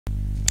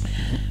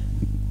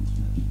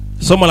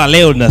Somo la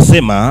leo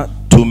linasema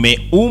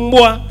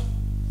tumeumbwa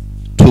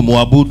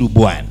tumwabudu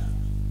Bwana.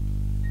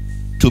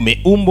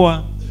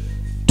 Tumeumbwa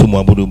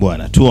tumwabudu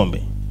Bwana.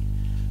 Tuombe.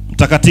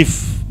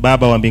 Mtakatifu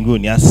Baba wa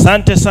mbinguni,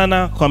 asante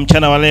sana kwa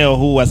mchana wa leo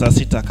huu wa saa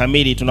 6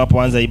 kamili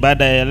tunapoanza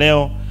ibada ya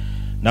leo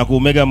na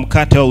kuumega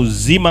mkate wa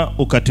uzima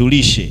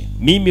ukatulishe.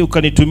 Mimi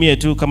ukanitumie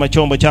tu kama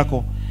chombo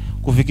chako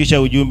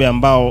kufikisha ujumbe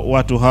ambao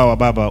watu hawa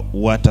Baba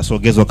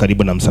watasogezwa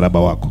karibu na msalaba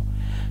wako.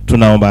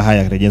 Tunaomba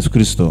haya katika Yesu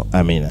Kristo.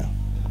 Amina.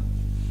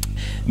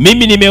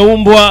 Mimi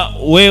nimeumbwa,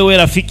 wewe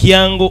rafiki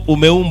yangu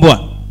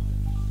umeumbwa.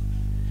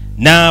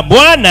 Na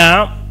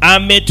Bwana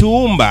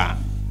ametuumba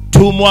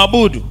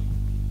tumwabudu.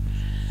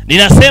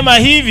 Ninasema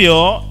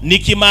hivyo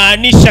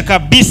nikimaanisha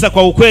kabisa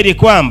kwa ukweli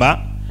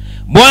kwamba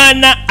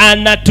Bwana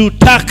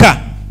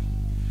anatutaka,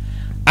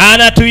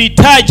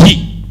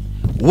 anatuhitaji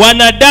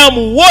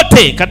wanadamu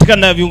wote katika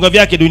na viunga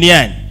vyake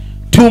duniani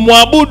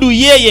tumwabudu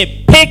yeye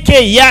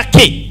peke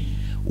yake,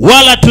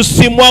 wala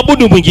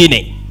tusimwabudu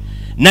mwingine.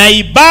 Na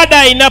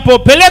ibada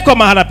inapopelekwa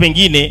mahala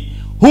pengine,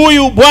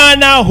 huyu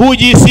Bwana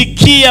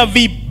hujisikia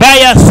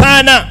vibaya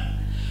sana.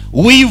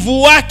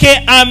 Wivu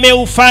wake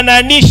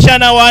ameufananisha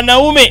na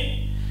wanaume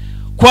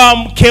kwa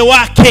mke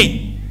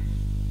wake.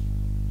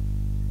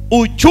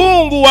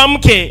 Uchungu wa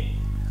mke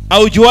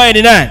aujuaye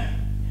ni nani?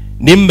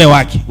 Ni mume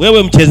wake.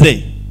 Wewe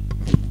mchezee,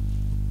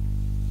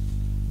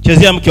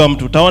 chezea mke wa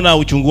mtu, utaona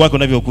uchungu wake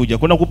unavyokuja.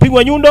 Kuna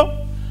kupigwa nyundo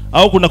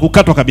au kuna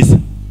kukatwa kabisa.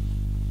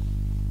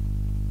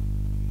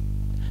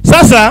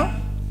 Sasa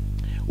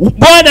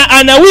Bwana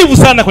ana wivu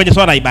sana kwenye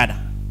swala la ibada.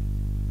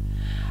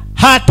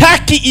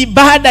 Hataki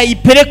ibada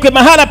ipelekwe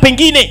mahala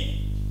pengine,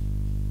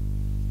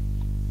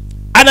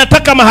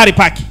 anataka mahali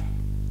pake.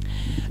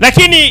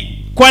 Lakini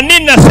kwa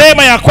nini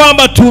nasema ya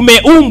kwamba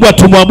tumeumbwa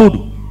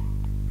tumwabudu?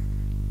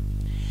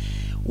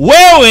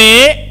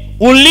 Wewe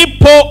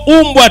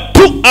ulipoumbwa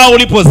tu au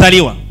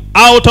ulipozaliwa,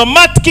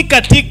 automatic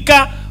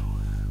katika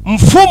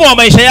mfumo wa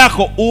maisha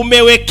yako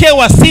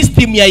umewekewa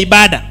system ya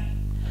ibada.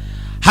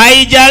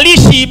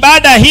 Haijalishi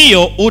ibada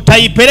hiyo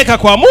utaipeleka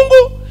kwa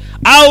Mungu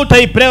au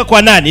utaipeleka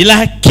kwa nani,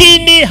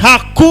 lakini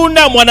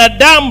hakuna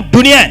mwanadamu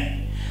duniani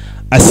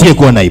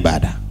asiyekuwa na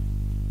ibada.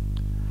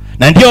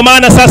 Na ndio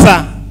maana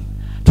sasa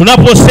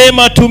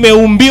tunaposema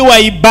tumeumbiwa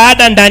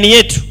ibada ndani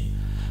yetu,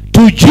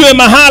 tujue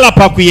mahala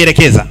pa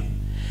kuielekeza.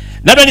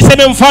 Labda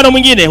niseme mfano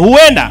mwingine,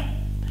 huenda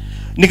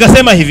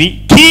nikasema hivi: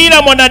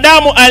 kila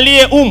mwanadamu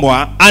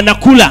aliyeumbwa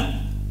anakula,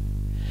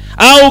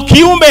 au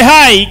kiumbe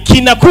hai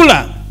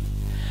kinakula.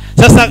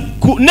 Sasa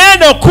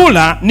neno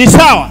kula ni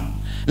sawa,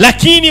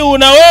 lakini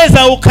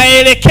unaweza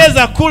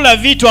ukaelekeza kula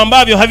vitu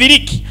ambavyo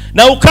haviliki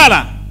na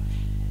ukala,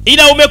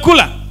 ila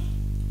umekula.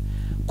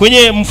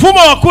 Kwenye mfumo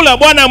wa kula,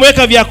 Bwana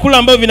ameweka vyakula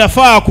ambavyo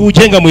vinafaa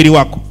kujenga mwili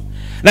wako.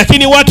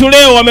 Lakini watu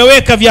leo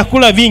wameweka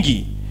vyakula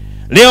vingi.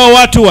 Leo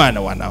watu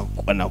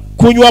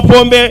kunywa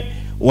pombe,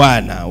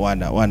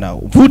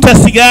 vuta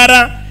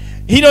sigara.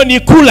 Hilo ni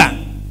kula.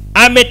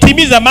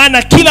 Ametimiza,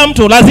 maana kila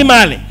mtu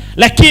lazima ale.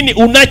 Lakini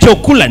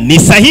unachokula ni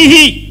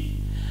sahihi?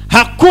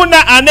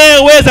 Hakuna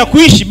anayeweza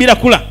kuishi bila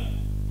kula.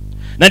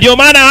 Na ndio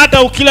maana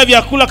hata ukila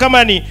vyakula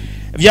kama ni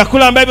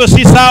vyakula ambavyo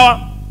si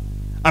sawa,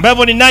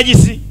 ambavyo ni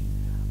najisi,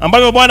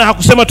 ambavyo Bwana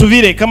hakusema tu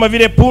vile, kama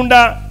vile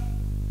punda,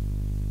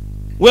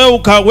 wewe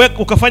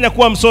ukafanya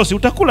kuwa msosi,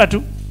 utakula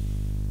tu,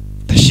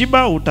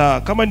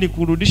 utashiba. Kama ni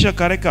kurudisha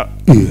kareka,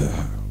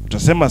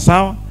 utasema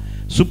sawa,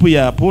 supu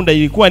ya punda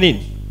ilikuwa nini?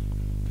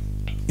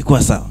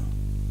 Ilikuwa sawa.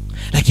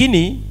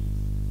 Lakini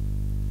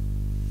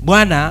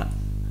Bwana,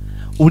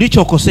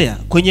 ulichokosea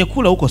kwenye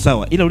kula uko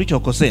sawa, ila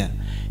ulichokosea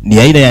ni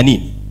aina ya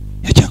nini?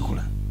 Ya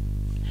chakula.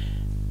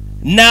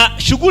 Na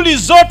shughuli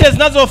zote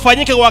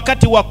zinazofanyika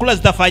wakati wa kula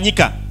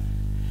zitafanyika.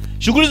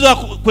 Shughuli za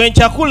kwenye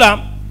chakula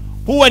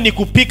huwa ni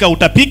kupika,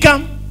 utapika.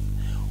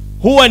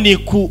 Huwa ni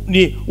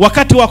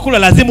wakati wa kula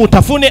lazima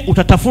utafune,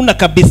 utatafuna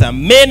kabisa.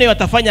 Meno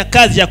yatafanya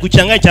kazi ya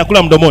kuchanganya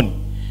chakula mdomoni.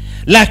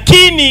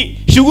 Lakini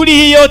shughuli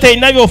hii yote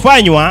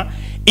inavyofanywa,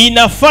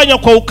 inafanywa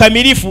kwa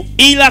ukamilifu,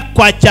 ila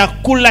kwa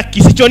chakula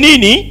kisicho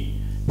nini?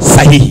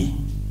 Sahihi.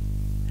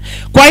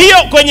 Kwa hiyo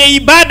kwenye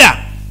ibada,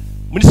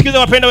 mnisikize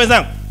wapenda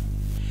wenzangu,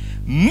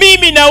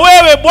 mimi na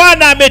wewe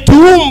Bwana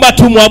ametuumba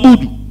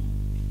tumwabudu.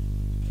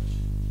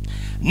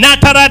 Na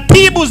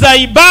taratibu za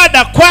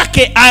ibada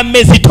kwake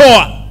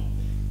amezitoa.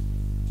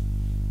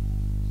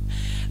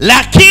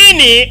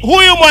 Lakini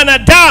huyu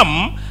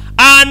mwanadamu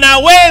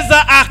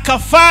anaweza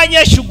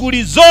akafanya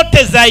shughuli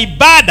zote za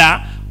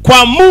ibada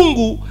kwa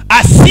Mungu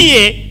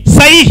asiye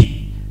sahihi,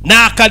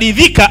 na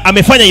akaridhika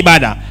amefanya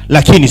ibada,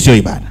 lakini sio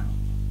ibada.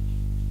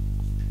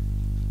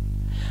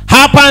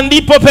 Hapa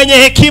ndipo penye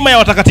hekima ya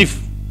watakatifu.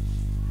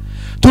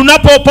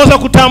 Tunapopaswa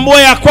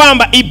kutambua ya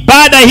kwamba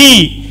ibada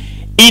hii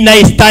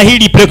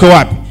inaistahili pelekwe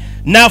wapi.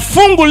 Na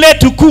fungu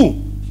letu kuu,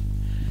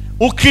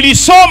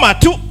 ukilisoma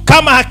tu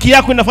kama haki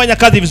yako inafanya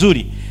kazi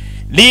vizuri,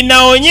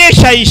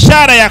 linaonyesha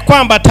ishara ya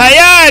kwamba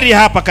tayari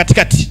hapa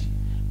katikati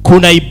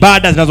kuna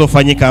ibada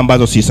zinazofanyika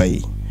ambazo si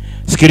sahihi.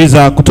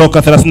 Sikiliza Kutoka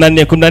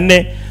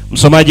 34:14.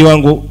 Msomaji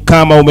wangu,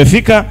 kama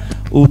umefika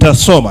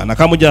utasoma, na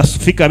kama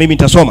hujafika mimi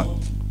nitasoma.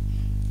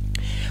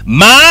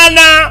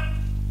 maana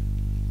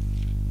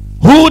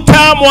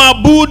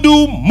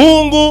hutamwabudu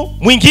Mungu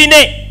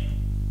mwingine,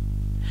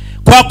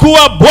 kwa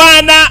kuwa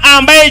Bwana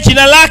ambaye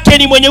jina lake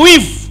ni mwenye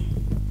wivu,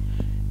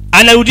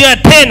 anarudia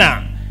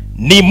tena,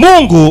 ni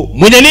Mungu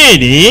mwenye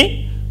nini?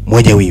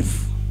 Mwenye wivu.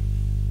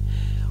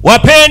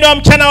 Wapendwa,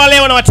 mchana wa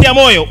leo nawatia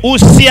moyo,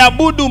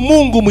 usiabudu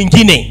Mungu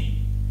mwingine.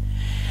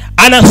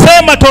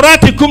 Anasema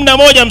Torati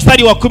 11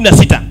 mstari wa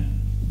 16,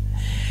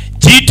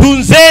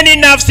 jitunzeni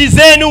nafsi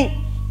zenu.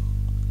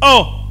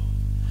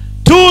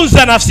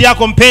 Tunza nafsi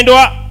yako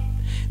mpendwa,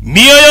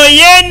 mioyo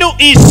yenu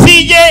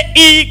isije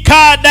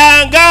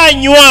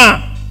ikadanganywa.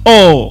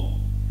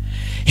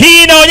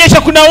 Hii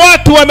inaonyesha kuna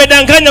watu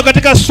wamedanganywa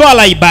katika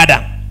swala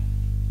ibada,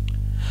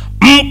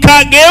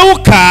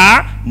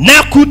 mkageuka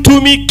na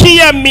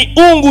kutumikia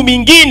miungu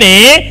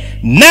mingine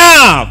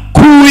na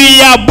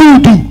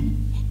kuiabudu.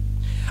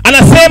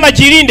 Anasema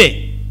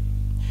jilinde.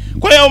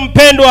 Kwa hiyo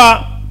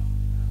mpendwa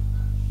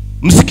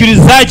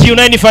msikilizaji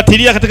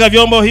unayenifuatilia katika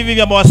vyombo hivi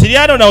vya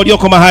mawasiliano na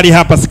ulioko mahali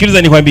hapa,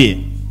 sikiliza nikwambie.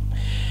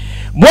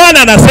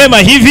 Bwana anasema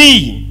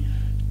hivi,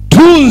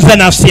 tunza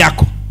nafsi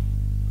yako,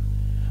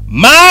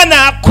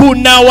 maana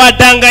kuna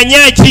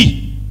wadanganyaji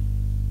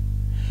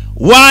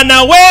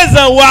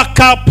wanaweza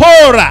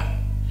wakapora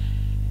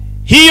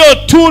hiyo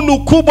tunu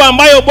kubwa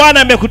ambayo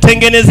Bwana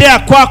amekutengenezea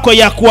kwako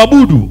ya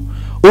kuabudu,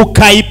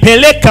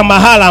 ukaipeleka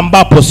mahala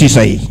ambapo si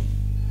sahihi.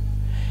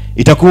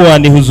 Itakuwa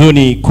ni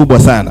huzuni kubwa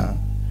sana.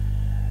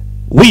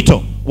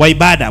 Wito wa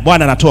ibada,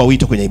 Bwana anatoa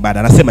wito kwenye ibada.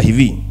 Anasema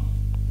hivi,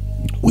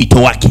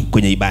 wito wake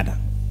kwenye ibada.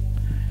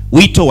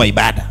 Wito wa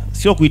ibada,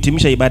 sio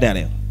kuhitimisha ibada ya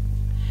leo.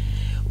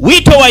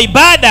 Wito wa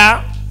ibada,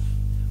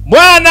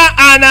 Bwana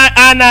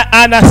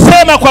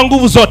anasema kwa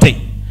nguvu zote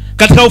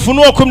katika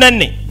Ufunuo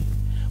 14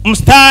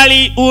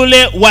 mstari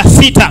ule wa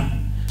 6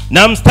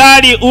 na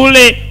mstari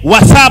ule wa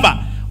 7.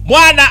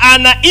 Bwana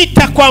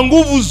anaita kwa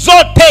nguvu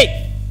zote,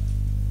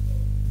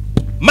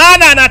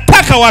 maana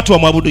anataka watu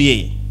wamwabudu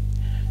yeye.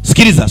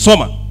 Sikiliza,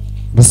 soma.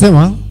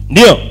 Nasema,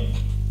 ndio,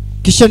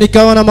 kisha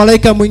nikawa na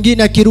malaika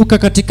mwingine akiruka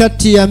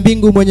katikati ya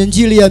mbingu mwenye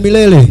Injili ya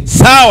milele.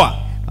 Sawa.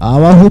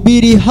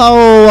 Awahubiri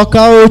hao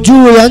wakao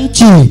juu ya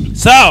nchi.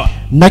 Sawa.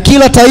 Na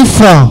kila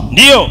taifa,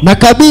 ndio, na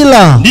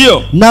kabila,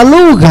 ndio, na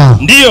lugha,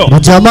 ndio, na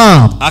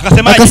jamaa.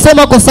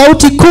 Akasema kwa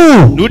sauti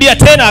kuu. Rudia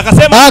tena.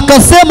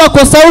 Akasema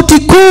kwa sauti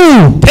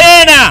kuu.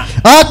 Tena.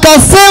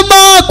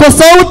 Akasema kwa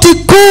sauti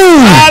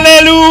kuu.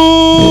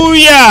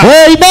 Haleluya.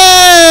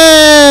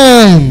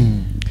 Amen.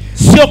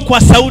 Sio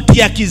kwa sauti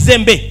ya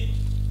kizembe,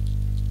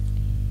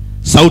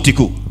 sauti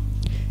kuu.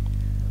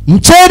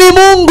 Mcheni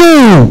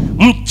Mungu.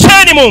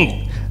 Mcheni Mungu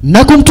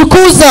na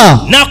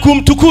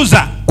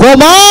kumtukuza. Kwa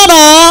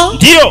maana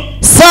ndio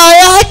saa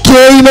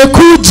yake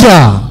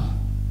imekuja.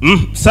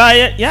 Saa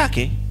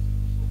yake.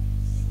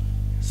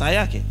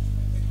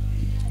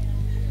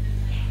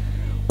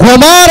 Kwa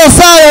maana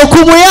saa ya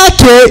hukumu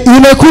yake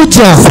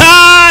imekuja.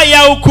 Saa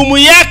ya hukumu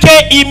yake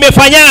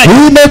imefanyaje?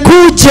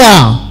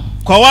 Imekuja.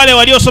 Kwa wale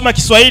waliosoma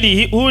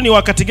Kiswahili, huu ni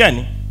wakati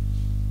gani?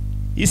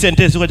 Hii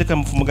sentence iko katika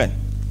mfumo gani?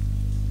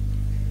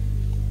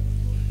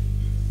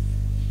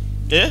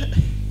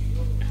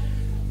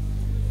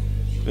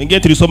 Wengine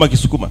tulisoma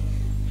Kisukuma.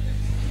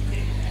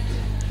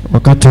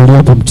 Wakati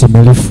uliopo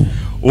mtimilifu.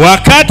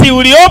 Wakati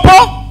uliopo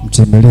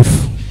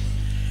mtimilifu.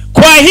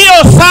 Kwa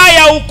hiyo saa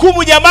ya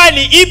hukumu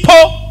jamani ipo.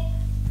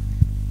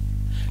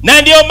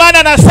 Na ndio maana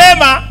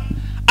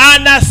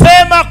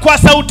anasema kwa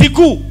sauti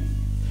kuu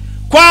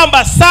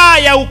kwamba saa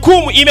ya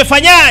hukumu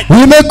imefanyaje?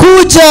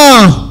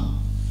 Imekuja.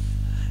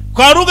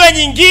 Kwa lugha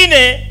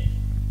nyingine,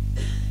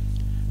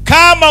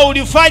 kama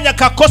ulifanya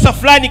kakosa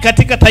fulani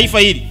katika taifa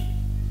hili,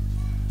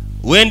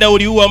 huenda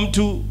uliua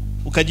mtu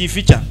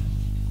ukajificha,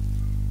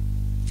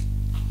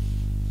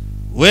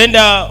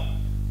 huenda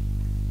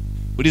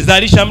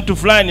ulizalisha mtu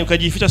fulani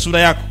ukajificha sura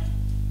yako,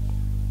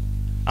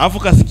 alafu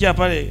kasikia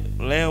pale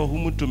leo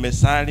humu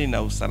tumesali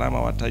na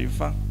usalama wa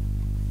taifa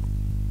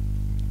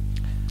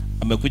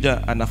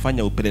amekuja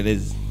anafanya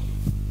upelelezi,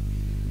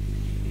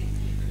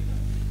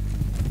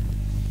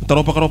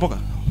 utaropoka.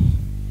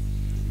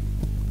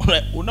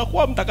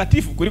 Unakuwa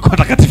mtakatifu kuliko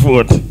watakatifu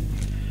wote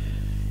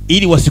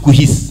ili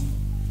wasikuhisi.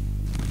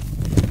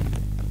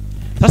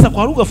 Sasa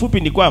kwa lugha fupi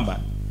ni kwamba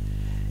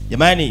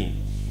jamani,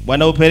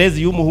 bwana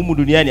upelelezi yumo humu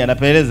duniani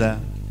anapeleza,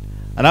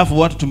 alafu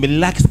watu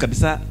tumerelax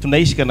kabisa,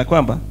 tunaishi kana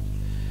kwamba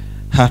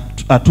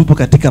hatupo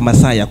katika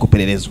masaa ya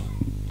kupelelezwa.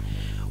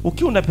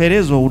 Ukiwa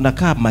unapelelezwa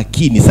unakaa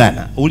makini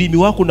sana, ulimi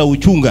wako na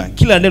uchunga,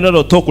 kila neno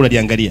linalotoka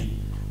unaliangalia.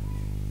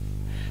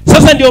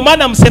 Sasa ndio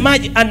maana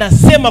msemaji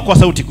anasema kwa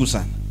sauti kuu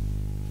sana,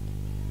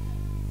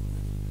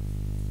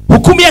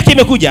 hukumu yake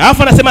imekuja.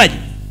 Alafu anasemaje?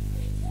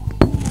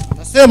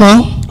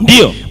 Anasema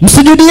ndio,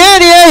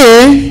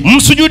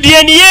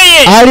 msujudieni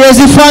yeye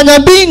aliyezifanya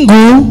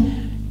mbingu,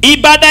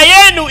 ibada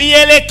yenu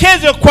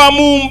ielekezwe kwa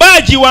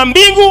muumbaji wa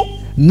mbingu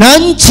na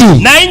nchi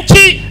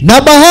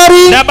na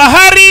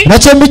bahari na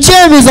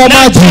chemichemi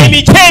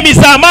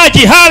za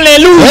maji.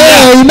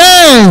 Haleluya.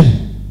 Amen.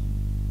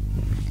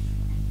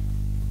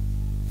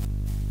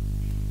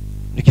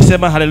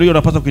 Nikisema haleluya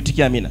unapaswa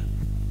kuitikia amina.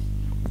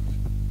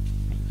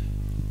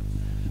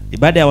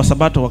 Ibada ya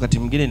Wasabato wakati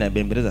mwingine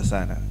inabembeleza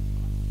sana.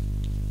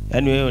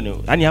 Yaani wewe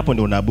yani hapo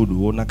ndio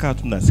unaabudu, unakaa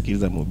tu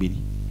unasikiliza mhubiri.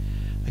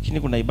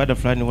 Lakini kuna ibada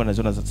fulani huwa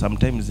naziona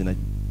sometimes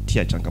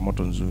zinatia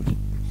changamoto nzuri.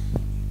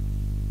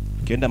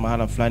 Ukienda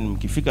mahala fulani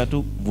mkifika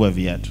tu vua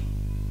viatu.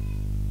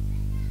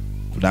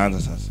 Tunaanza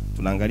sasa.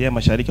 Tunaangalia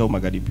mashariki au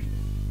magharibi.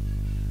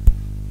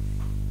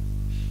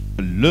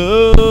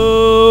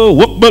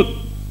 Allahu Akbar.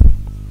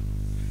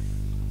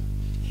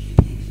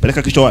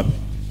 Peleka kichwa wapi?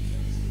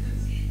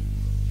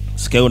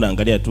 Sikia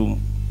unaangalia tu.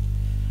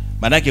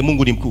 Maana yake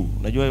Mungu ni mkuu.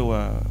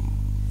 Unajua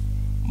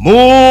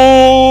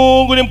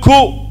Mungu ni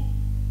mkuu.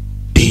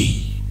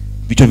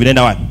 Vichwa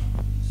vinaenda wapi?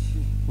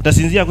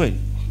 Utasinzia kweli?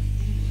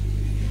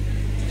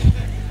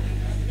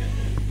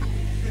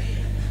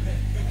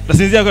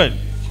 Utasinzia kweli?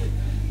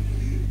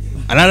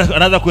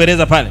 Anaanza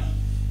kueleza pale.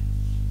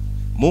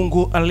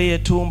 Mungu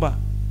aliyetumba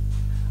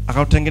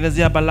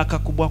akautengenezea baraka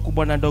kubwa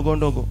kubwa na ndogo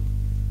ndogo.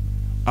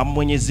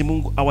 Mwenyezi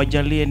Mungu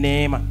awajalie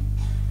neema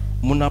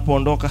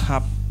mnapoondoka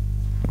hapa.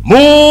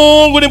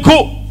 Mungu ni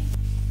mkuu.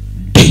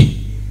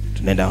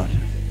 Tunaenda wapi?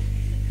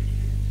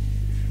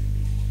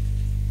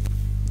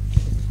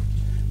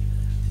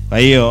 Kwa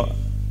hiyo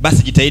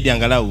basi jitahidi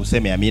angalau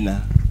useme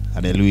amina,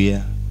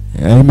 haleluya,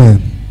 amen,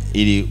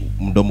 ili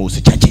mdomo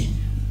usichache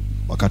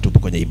wakati upo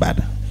kwenye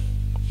ibada.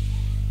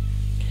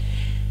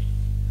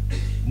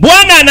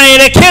 Bwana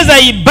anaelekeza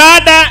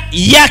ibada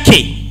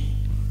yake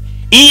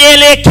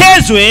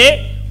ielekezwe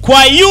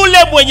kwa yule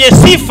mwenye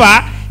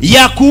sifa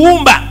ya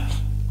kuumba.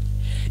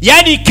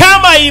 Yaani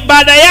kama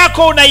ibada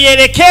yako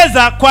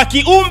unaielekeza kwa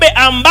kiumbe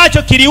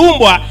ambacho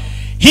kiliumbwa,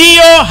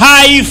 hiyo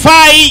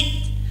haifai.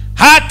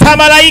 Hata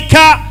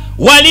malaika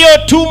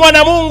waliotumwa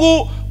na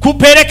Mungu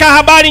kupeleka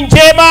habari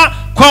njema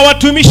kwa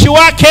watumishi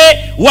wake,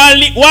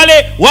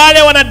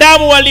 wale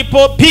wanadamu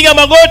walipopiga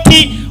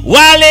magoti,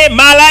 wale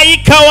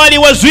malaika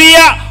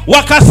waliwazuia,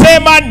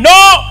 wakasema no,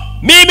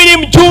 mimi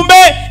ni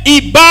mjumbe,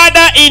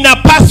 ibada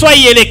inapaswa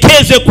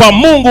ielekezwe kwa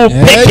Mungu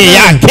peke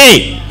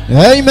yake.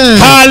 Amen.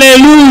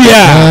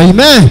 Haleluya.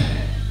 Amen.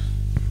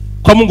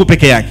 Kwa Mungu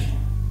peke yake.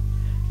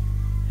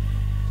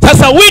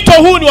 Sasa wito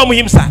huu ni wa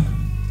muhimu sana.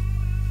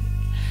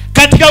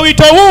 Katika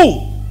wito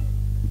huu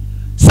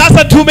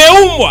sasa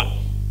tumeumbwa,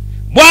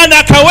 Bwana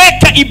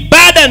akaweka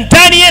ibada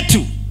ndani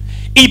yetu,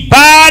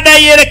 ibada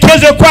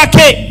ielekezwe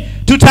kwake.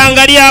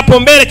 Tutaangalia hapo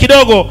mbele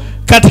kidogo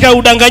katika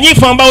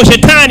udanganyifu ambao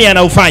shetani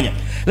anaufanya.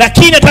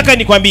 Lakini nataka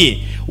nikwambie,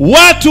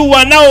 watu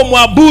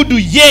wanaomwabudu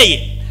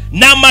yeye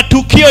na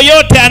matukio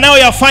yote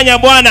anayoyafanya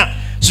Bwana,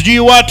 sijui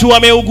watu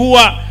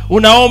wameugua,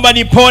 unaomba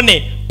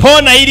nipone,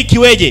 pona ili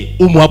kiweje?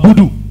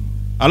 Umwabudu.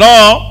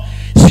 Halo?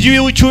 Sijui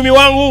uchumi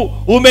wangu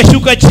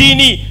umeshuka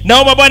chini,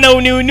 naomba Bwana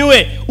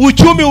uniinue,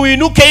 uchumi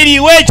uinuke ili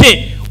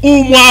iweje?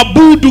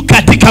 Umwabudu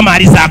katika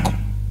mali zako.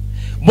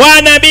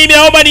 Bwana, mimi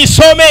naomba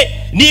nisome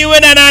niwe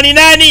na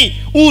nani,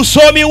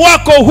 usomi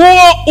wako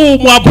huo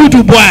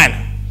umwabudu Bwana.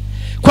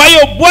 Kwa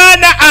hiyo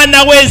Bwana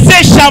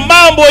anawezesha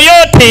mambo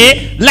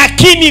yote,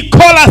 lakini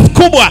chorus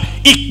kubwa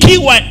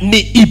ikiwa ni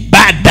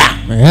ibada.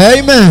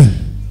 Amen.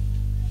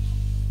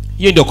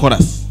 Hiyo ndio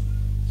chorus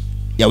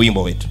ya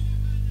wimbo wetu.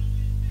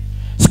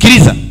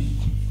 Sikiliza.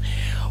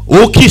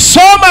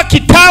 Ukisoma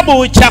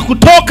kitabu cha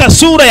Kutoka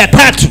sura ya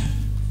 3.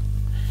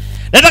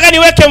 Nataka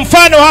niweke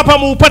mfano hapa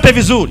muupate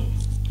vizuri.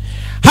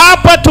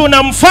 Hapa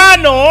tuna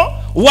mfano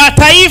wa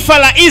taifa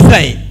la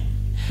Israeli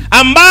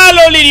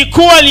ambalo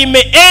lilikuwa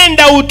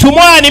limeenda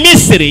utumwani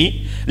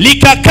Misri,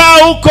 likakaa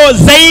huko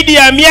zaidi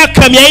ya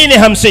miaka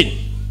 450.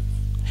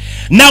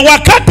 Na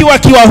wakati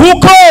wakiwa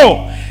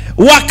huko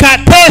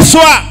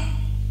wakateswa.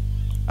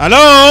 Halo?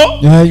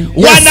 Yes.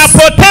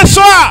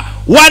 Wanapoteswa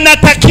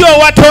wanatakiwa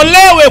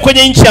watolewe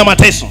kwenye nchi ya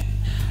mateso.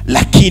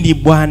 Lakini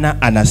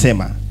Bwana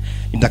anasema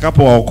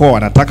nitakapowaokoa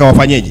nataka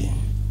wafanyeje?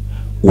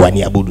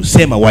 Waniabudu.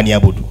 Sema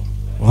waniabudu.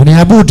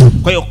 Waniabudu.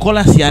 Kwa hiyo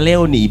chorus ya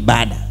leo ni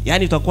ibada.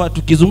 Yaani tutakuwa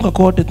tukizunguka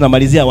kote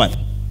tunamalizia wapi?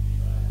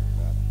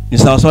 Ni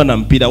sawa sawa na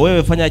mpira.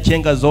 Wewe fanya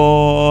chenga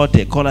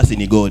zote, chorus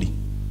ni goli.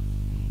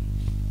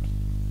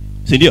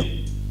 Si ndio?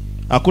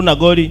 Hakuna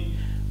goli,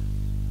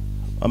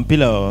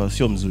 mpira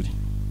sio mzuri.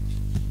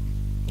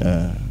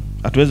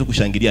 Hatuwezi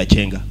kushangilia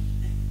chenga.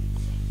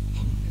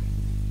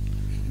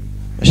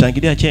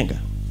 Shangilia chenga,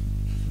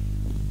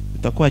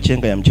 itakuwa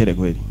chenga ya mchele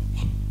kweli.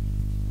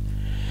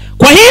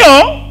 Kwa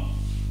hiyo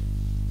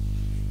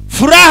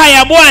furaha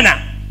ya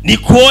Bwana ni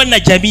kuona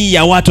jamii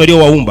ya watu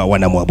waliowaumba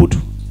wanamwabudu.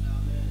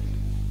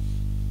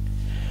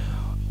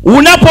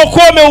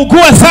 Unapokuwa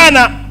umeugua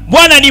sana,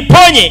 Bwana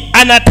niponye,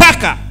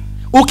 anataka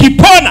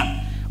ukipona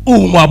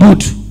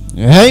umwabudu.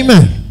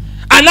 Amen.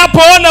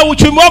 Anapoona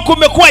uchumi wako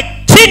umekuwa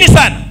chini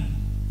sana,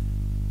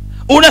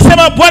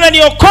 unasema Bwana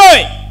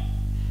niokoe,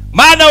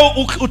 maana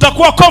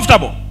utakuwa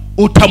comfortable,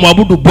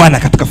 utamwabudu Bwana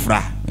katika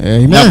furaha.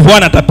 Amen. Na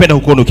Bwana atapenda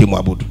kukuona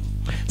ukimwabudu.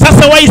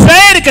 Sasa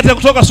Waisraeli katika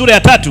Kutoka sura ya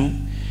 3,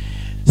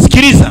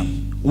 sikiliza,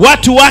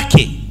 watu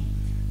wake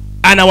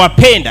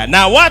anawapenda,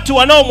 na watu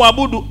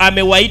wanaomwabudu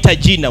amewaita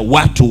jina,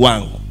 watu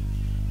wangu,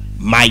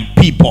 my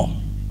people,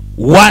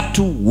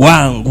 watu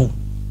wangu.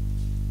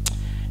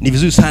 Ni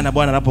vizuri sana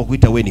Bwana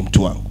anapokuita wewe ni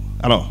mtu wangu.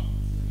 Halo.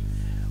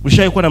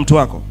 Ushawahi kuwa na mtu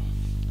wako?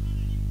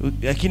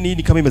 Lakini hii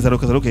ni kama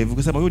imezaruka hivi.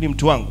 Ukisema huyu ni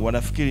mtu wangu,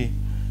 wanafikiri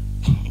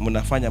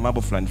mnafanya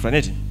mambo fulani fulani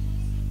eti.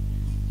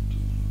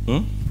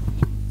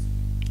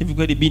 Hivi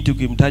kweli binti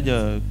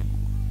ukimtaja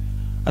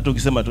hata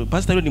ukisema tu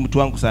pastor yule ni mtu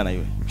wangu sana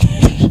yule.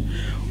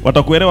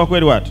 Watakuelewa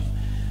kweli watu?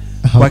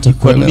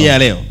 Kwa dunia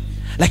leo.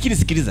 Lakini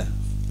sikiliza.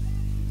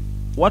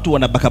 Watu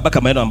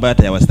wanabakabaka maneno ambayo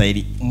hata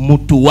yawastahili.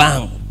 Mtu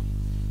wangu.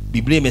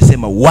 Biblia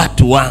imesema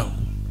watu wangu.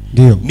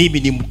 Ndio. Mimi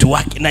ni mtu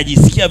wake.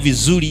 Najisikia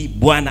vizuri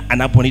Bwana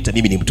anaponiita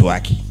mimi ni mtu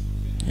wake.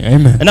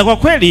 Amen. Na kwa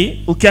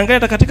kweli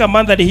ukiangalia katika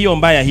mandhari hiyo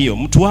mbaya hiyo,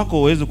 mtu wako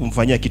huwezi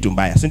kumfanyia kitu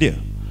mbaya, si ndio?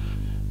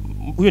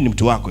 Huyo ni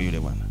mtu wako yule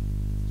bwana.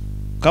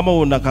 Kama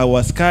unakaa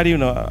askari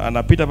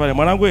anapita pale,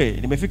 mwanangu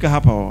nimefika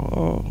hapa,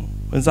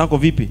 wenzako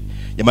vipi?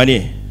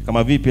 Jamani,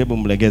 kama vipi hebu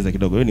mlegeze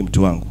kidogo, huyo ni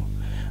mtu wangu.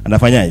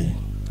 Anafanyaje?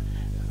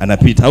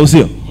 Anapita, au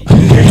sio?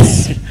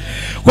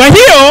 Kwa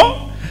hiyo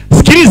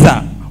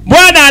sikiliza,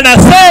 Bwana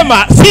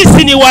anasema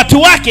sisi ni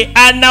watu wake,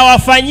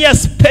 anawafanyia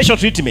special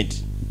treatment.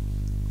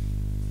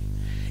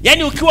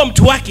 Yaani ukiwa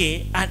mtu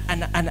wake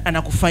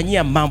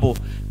anakufanyia mambo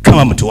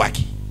kama mtu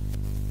wake.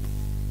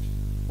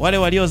 Wale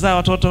waliozaa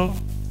watoto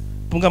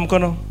punga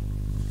mkono.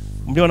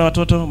 Mlio na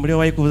watoto,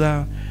 mliowahi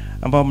kuzaa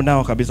ambao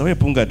mnao kabisa. Wewe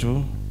punga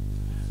tu.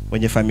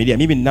 Wenye familia.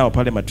 Mimi ninao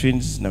pale ma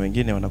twins na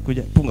wengine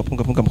wanakuja.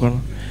 Punga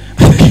mkono.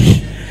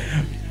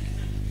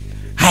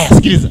 Haya,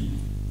 sikiliza.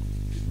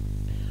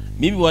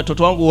 Mimi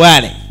watoto wangu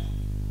wale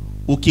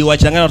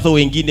ukiwachanganya watoto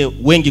wengine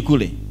wengi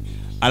kule,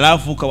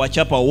 alafu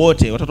ukawachapa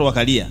wote, watoto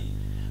wakalia.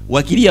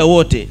 Wakilia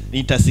wote,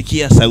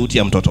 nitasikia sauti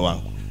ya mtoto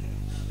wangu.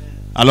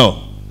 Halo.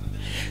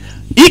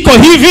 Iko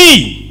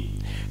hivi,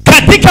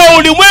 katika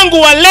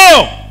ulimwengu wa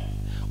leo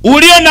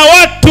ulio na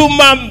watu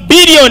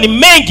mabilioni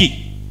mengi,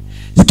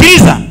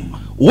 sikiliza,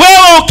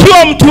 wewe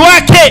ukiwa mtu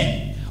wake,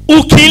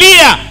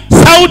 ukilia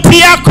sauti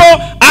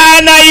yako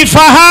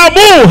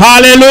anaifahamu.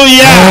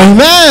 Haleluya.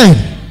 Amen.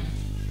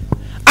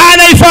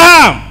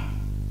 Anaifahamu.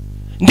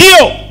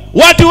 Ndio,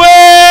 watu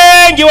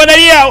wengi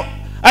wanalia,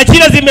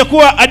 ajira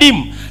zimekuwa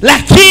adimu,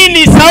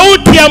 lakini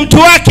sauti ya mtu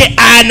wake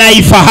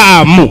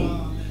anaifahamu.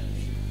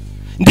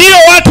 Ndio,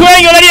 watu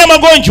wengi wanalia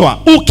magonjwa,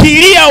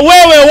 ukilia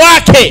wewe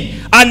wake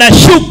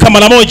anashuka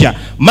mara moja,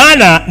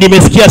 maana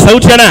nimesikia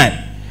sauti ya nani?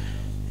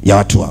 Ya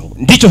watu wangu.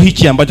 Ndicho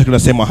hichi ambacho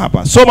tunasema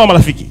hapa. Soma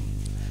marafiki.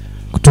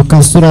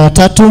 Kutoka sura ya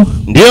 3.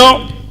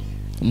 Ndio.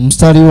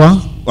 Mstari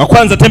wa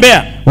kwanza,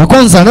 tembea. Wa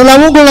kwanza, neno la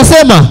Mungu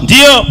linasema,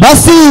 ndio,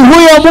 basi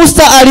huyo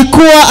Musa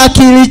alikuwa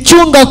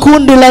akilichunga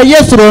kundi la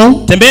Yethro,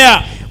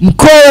 tembea,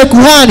 mkoe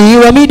kuhani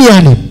wa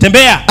Midiani,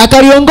 tembea,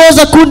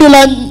 akaliongoza kundi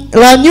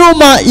la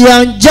nyuma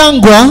ya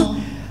jangwa,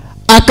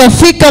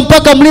 akafika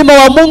mpaka mlima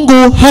wa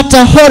Mungu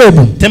hata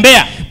Horebu.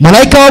 Tembea.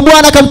 Malaika wa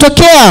Bwana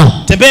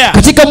akamtokea, tembea,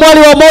 katika mwali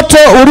wa moto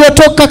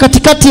uliotoka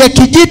katikati ya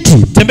kijiti.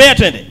 Tembea,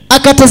 twende.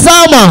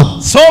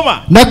 Akatazama,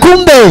 soma, na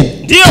kumbe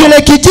ndio,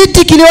 kile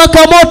kijiti kiliwaka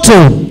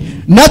moto,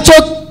 nacho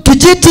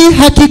kijiti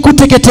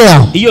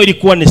hakikuteketea. Hiyo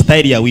ilikuwa ni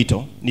staili ya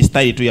wito, ni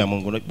staili tu ya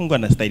Mungu. Mungu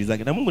ana staili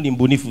zake, na Mungu ni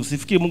mbunifu.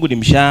 Usifikiri Mungu ni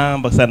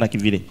mshamba sana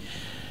kivile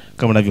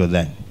kama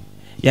unavyodhani.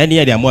 Yaani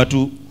yeye aliamua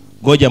tu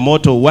ngoja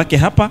moto wake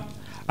hapa,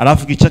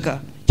 alafu kichaka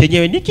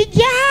chenyewe ni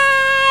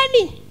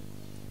kijani,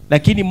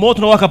 lakini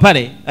moto unawaka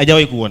pale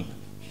hajawahi kuona.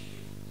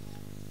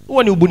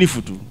 Huo ni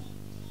ubunifu tu.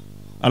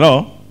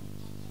 Halo?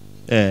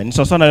 Ni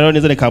sawa sana leo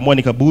naweza nikaamua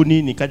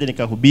nikabuni, nikaja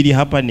nikahubiri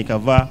hapa,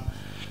 nikavaa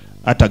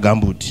hata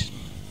gumboot.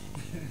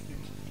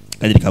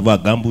 Kaja nikavaa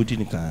gumboot,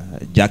 nika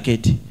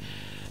jacket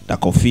na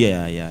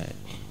kofia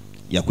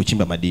ya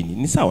kuchimba madini.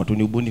 Ni sawa tu,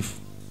 ni ubunifu.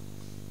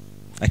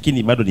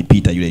 Lakini bado ni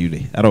Peter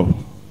yule. Halo?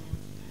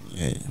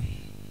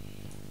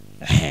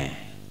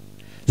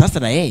 Sasa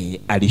na yeye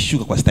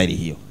alishuka kwa staili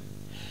hiyo.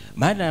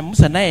 Maana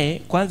Musa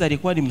naye kwanza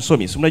alikuwa ni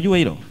msomi. Si unajua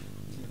hilo?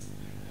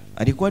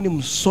 Alikuwa ni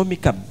msomi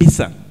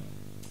kabisa.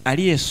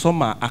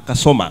 Aliyesoma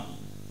akasoma.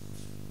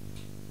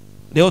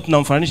 Leo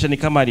tunamfananisha ni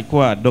kama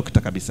alikuwa dokta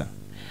kabisa.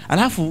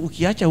 Alafu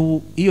ukiacha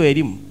hiyo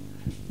elimu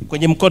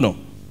kwenye mkono.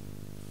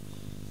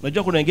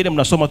 Unajua kuna wengine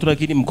mnasoma tu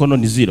lakini mkono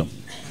ni zero.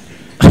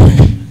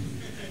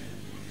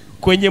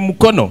 Kwenye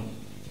mkono.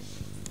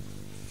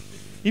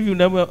 Hivi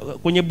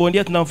kwenye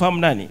bondia tunamfahamu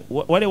nani?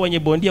 Wale wenye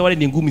bondia wale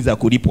ni ngumi za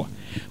kulipwa.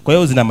 Kwa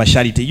hiyo zina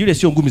masharti. Yule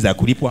sio ngumi za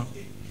kulipwa.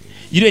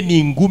 Yule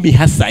ni ngumi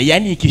hasa.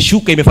 Yaani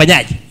ikishuka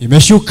imefanyaje?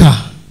 Imeshuka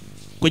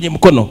kwenye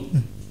mkono.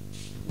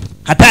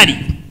 Hatari.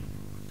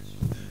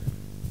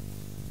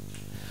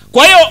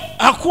 Kwa hiyo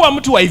hakuwa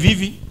mtu wa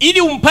hivi.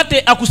 Ili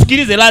umpate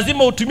akusikilize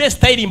lazima utumie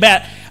staili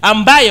mbaya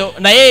ambayo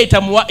na yeye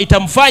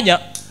itamfanya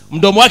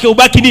mdomo wake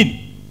ubaki nini?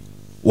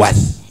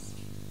 Wazi.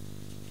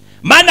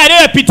 Maana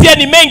aliyopitia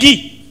ni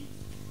mengi.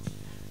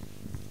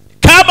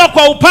 Kama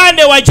kwa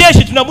upande wa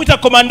jeshi tunamuita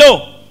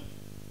komando.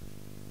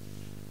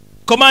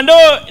 Komando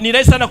ni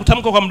rahisi sana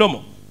kutamka kwa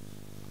mdomo.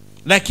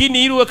 Lakini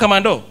ili uwe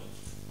komando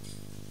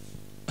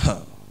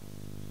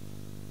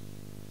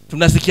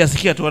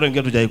tunasikia tu wale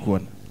wengine tujai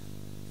kuona.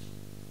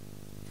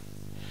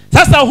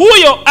 Sasa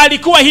huyo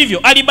alikuwa hivyo,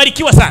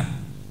 alibarikiwa sana.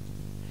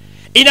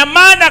 Ina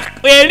maana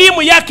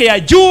elimu yake ya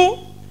juu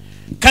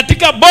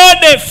katika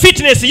body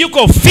fitness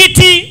yuko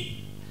fiti,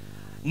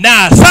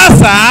 na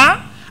sasa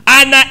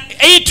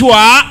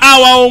anaitwa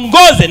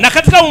awaongoze. Na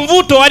katika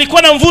mvuto,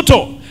 alikuwa na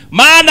mvuto,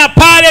 maana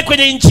pale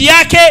kwenye nchi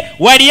yake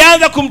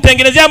walianza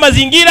kumtengenezea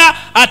mazingira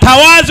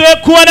atawazwe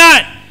kuwa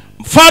nani?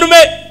 Mfalme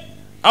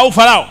au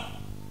farao,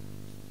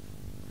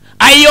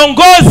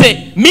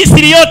 aiongoze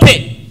Misri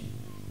yote.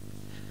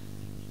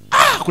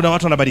 Kuna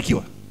watu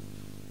wanabarikiwa,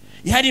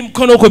 yaani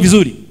mkono uko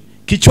vizuri,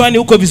 kichwani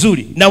uko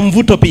vizuri, na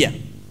mvuto pia.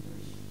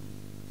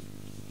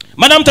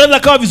 Maana mtu anaweza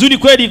kawa vizuri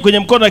kweli kwenye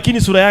mkono,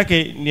 lakini sura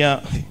yake ni ya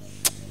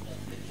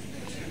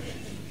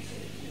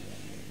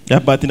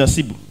bahati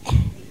nasibu.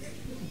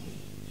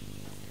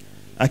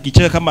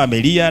 Akicheka kama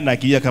amelia na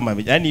akilia kama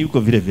yaani yuko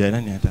vile vile,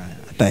 nani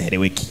hata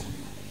heleweki.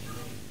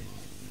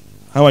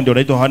 Hawa ndio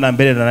wanaitwa hawana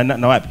mbele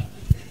na wapi.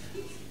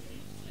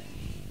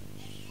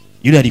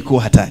 Yule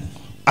alikuwa hatari,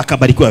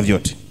 akabarikiwa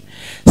vyote.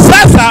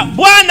 Sasa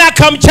Bwana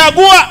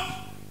akamchagua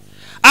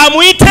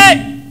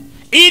amuite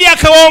ili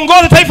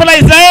akawaongoze taifa la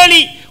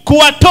Israeli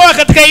kuwatoa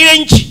katika ile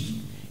nchi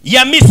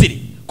ya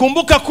Misri.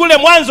 Kumbuka kule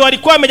mwanzo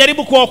alikuwa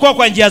amejaribu kuwaokoa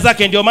kwa njia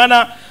zake, ndio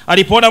maana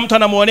alipoona mtu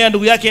anamuonea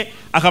ndugu yake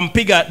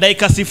akampiga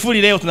dakika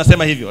 0. Leo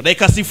tunasema hivyo,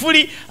 dakika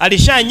 0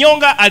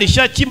 alishanyonga,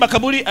 alishachimba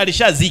kaburi,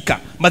 alishazika,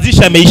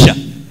 mazishi yameisha,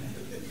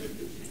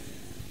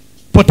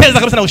 poteza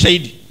kabisa na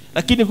ushahidi.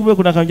 Lakini kumbe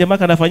kuna jamaa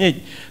kanafanyaje,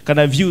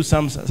 kana view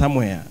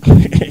somewhere.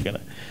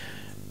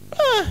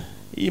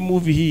 Hii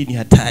movie hii ni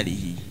hatari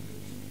hii.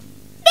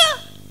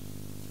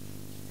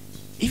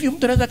 Hivi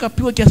mtu anaweza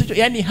kapigwa kiasi hicho,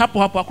 yani hapo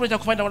hakuna cha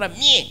kufanya, una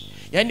mie.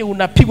 Yani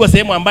unapigwa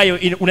sehemu ambayo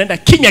unaenda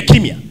kimya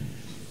kimya.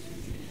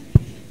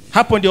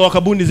 Hapo ndio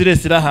wakabuni zile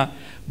silaha,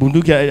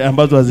 bunduki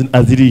ambazo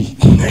azilii.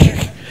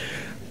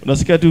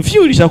 Unasikia tu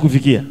fiu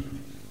ilishakufikia.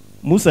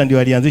 Musa ndio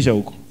alianzisha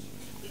huko.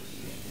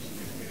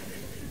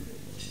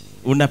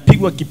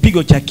 Unapigwa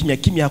kipigo cha kimya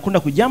kimya, hakuna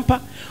kujampa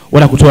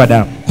wala kutoa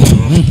damu.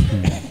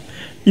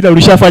 Ila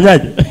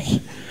ulishafanyaje?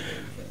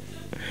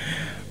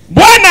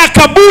 Bwana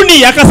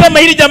akabuni akasema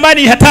hili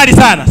jamani hatari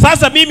sana.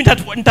 Sasa mimi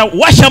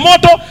nitawasha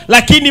moto,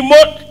 lakini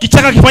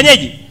kichaka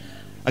kifanyeje?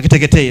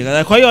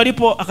 Akiteketee. Kwa hiyo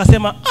alipo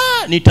akasema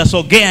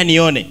nitasogea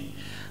nione.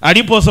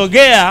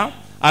 Aliposogea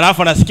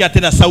alafu anasikia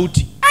tena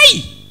sauti.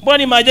 Mbona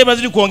ni maajabu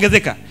yazidi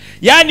kuongezeka.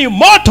 Yaani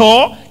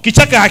moto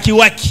kichaka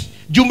hakiwaki.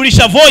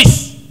 Jumlisha voice,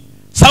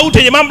 sauti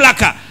yenye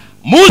mamlaka.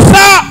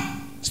 Musa,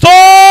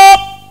 stop!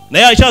 Na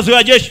yeye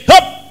alishazoea jeshi.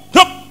 Hop,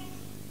 hop.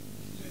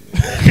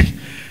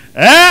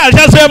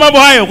 Alishazoea mambo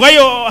hayo. Kwa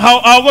hiyo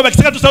haogopa,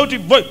 akisikia tu sauti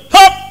voice.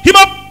 Hop, him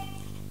up.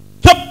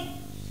 Hop.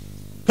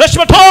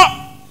 Heshima to.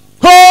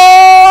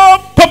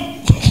 Hop, hop.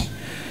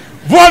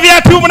 Vua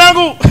viatu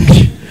mwanangu.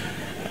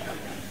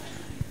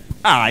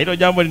 Hilo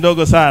jambo ni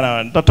ndogo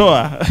sana.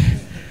 Nitatoa.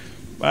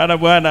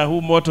 Bwana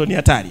huu moto ni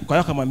hatari. Kwa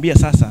hiyo akamwambia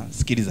sasa,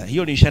 sikiliza,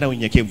 hiyo ni ishara ya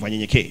unyenyekevu,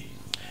 nyenyekee.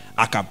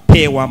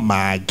 Akapewa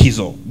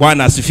maagizo.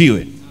 Bwana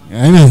asifiwe.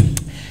 Amen.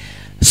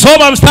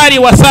 Soma mstari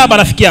wa 7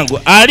 rafiki yangu.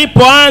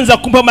 Alipoanza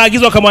kumpa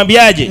maagizo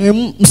akamwambiaje?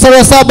 Mstari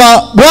wa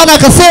 7,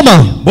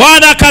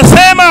 Bwana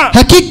akasema,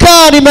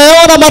 hakika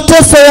nimeona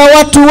mateso ya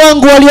watu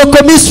wangu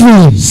walioko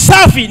Misri.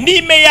 Safi,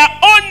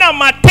 nimeyaona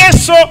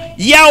mateso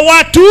ya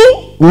watu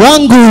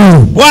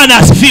wangu. Bwana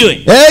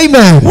asifiwe.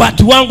 Amen.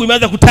 Watu wangu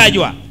imeanza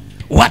kutajwa.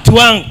 Watu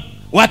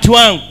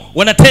wangu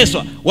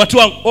wanateswa, watu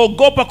wangu.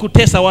 Ogopa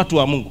kutesa watu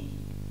wa Mungu.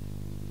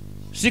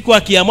 Siku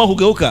akiamua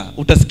kugeuka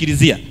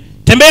utasikilizia.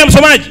 Tembea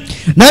msomaji.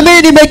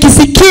 Nami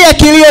nimekisikia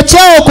kilio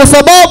chao kwa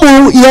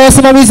sababu ya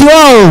wasimamizi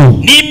wao.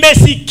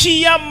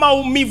 Nimesikia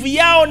maumivu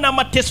yao na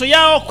mateso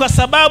yao kwa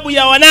sababu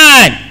ya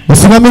wanani?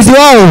 Wasimamizi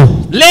wao.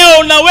 Leo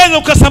unaweza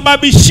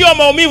ukasababishiwa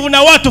maumivu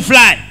na watu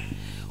fulani.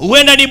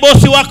 Huenda ni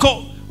bosi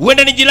wako,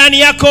 huenda ni jirani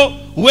yako,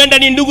 huenda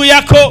ni ndugu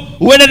yako,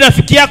 huenda ni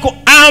rafiki yako,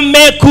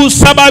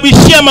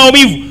 amekusababishia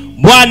maumivu.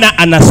 Bwana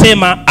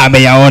anasema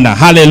ameyaona.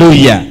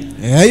 Haleluya.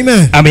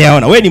 Amen.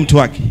 Ameyaona. Wewe ni mtu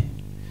wake.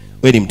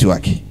 Wewe ni mtu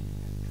wake.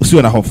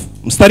 Usiwe na hofu.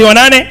 Mstari wa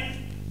 8.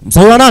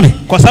 Mstari wa 8.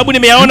 Kwa sababu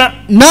nimeyaona,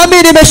 nami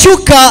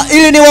nimeshuka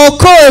ili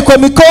niwaokoe kwa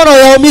mikono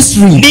ya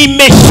Misri.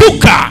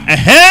 Nimeshuka.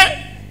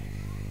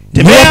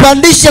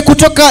 Niwapandishe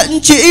kutoka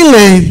nchi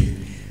ile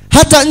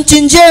hata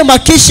nchi njema,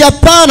 kisha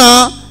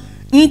pana,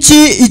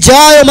 nchi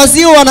ijayo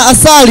maziwa na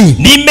asali.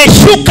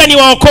 Nimeshuka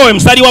niwaokoe.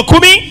 Mstari wa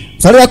 10.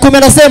 Mstari wa 10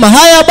 anasema,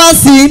 haya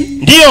basi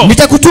ndio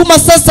nitakutuma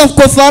sasa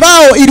kwa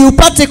Farao ili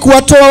upate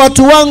kuwatoa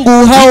watu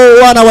wangu hao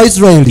wana wa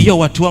Israeli. Hiyo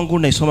watu wangu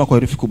naisoma kwa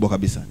herufi kubwa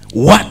kabisa.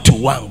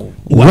 Watu wangu.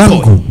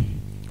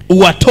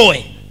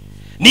 Uwatoe.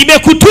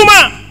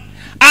 Nimekutuma.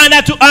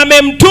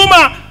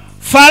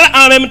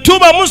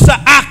 Amemtuma Musa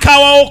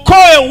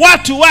akawaokoe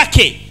watu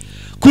wake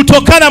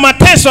kutokana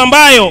mateso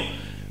ambayo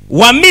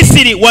wa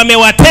Misri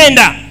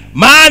wamewatenda,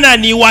 maana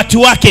ni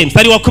watu wake.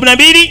 Mstari wa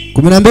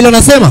 12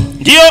 anasema,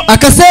 ndio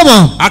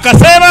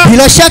akasema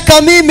bila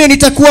shaka mimi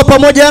nitakuwa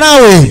pamoja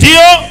nawe. Ndio.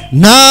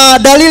 Na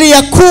dalili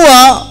ya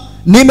kuwa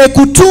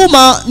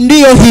nimekutuma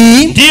ndiyo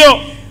hii. Ndio.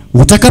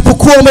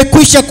 Utakapokuwa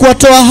umekwisha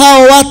kuwatoa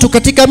hao watu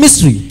katika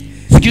Misri.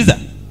 Sikiliza.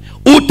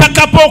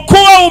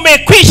 Utakapokuwa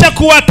umekwisha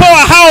kuwatoa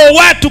hao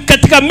watu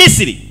katika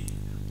Misri,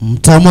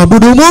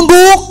 mtamwabudu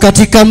Mungu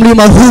katika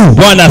mlima huu.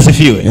 Bwana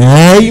asifiwe.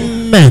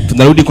 Amen.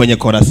 Tunarudi kwenye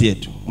chorus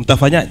yetu.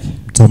 mtafanyaje?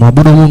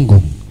 Mtamwabudu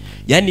Mungu.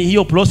 Yaani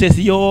hiyo process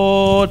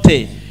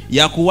yote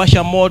ya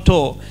kuwasha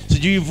moto,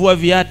 sijui vua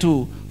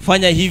viatu,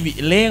 fanya hivi,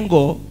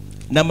 lengo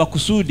na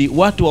makusudi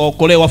watu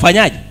waokolewe,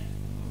 wafanyaje?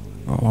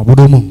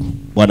 Mwabudu Mungu.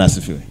 Bwana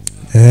asifiwe.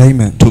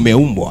 Amen.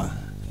 Tumeumbwa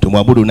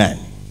tumwabudu nani?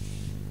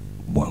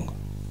 Bwana.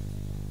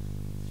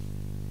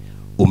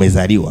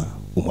 Umezaliwa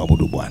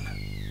umwabudu Bwana.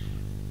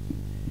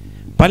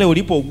 Pale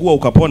ulipougua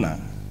ukapona,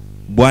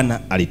 Bwana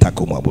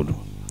alitaka umwabudu.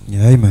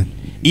 Amen.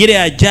 Ile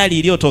ajali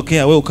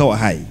iliyotokea wewe ukawa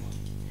hai,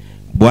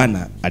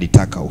 Bwana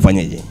alitaka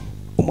ufanyeje?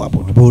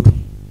 Umwabudu.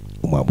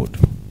 Umwabudu.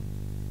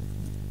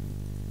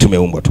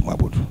 Tumeumbwa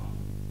tumwabudu.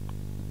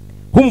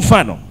 Huu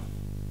mfano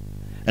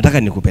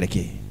nataka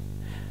nikupelekee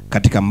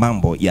katika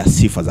mambo ya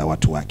sifa za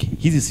watu wake.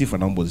 Hizi sifa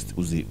naomba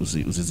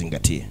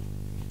uzizingatie.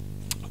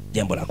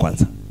 Jambo la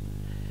kwanza,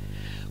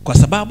 kwa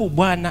sababu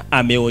Bwana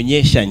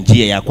ameonyesha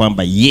njia ya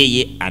kwamba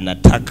yeye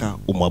anataka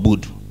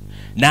umwabudu,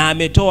 na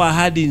ametoa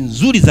ahadi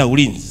nzuri za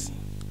ulinzi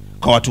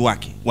kwa watu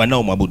wake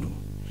wanaomwabudu.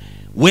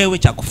 Wewe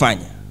cha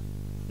kufanya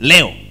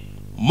leo,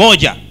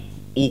 moja,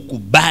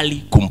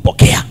 ukubali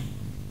kumpokea.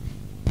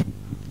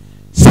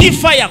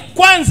 Sifa ya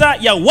kwanza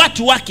ya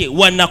watu wake,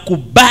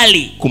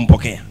 wanakubali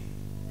kumpokea.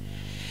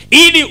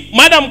 Ili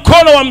maana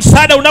mkono wa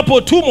msaada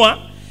unapotumwa,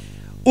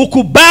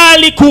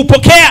 ukubali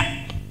kuupokea.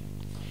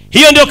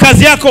 Hiyo ndio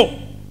kazi yako,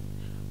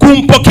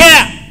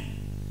 kumpokea.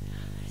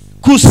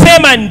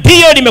 Kusema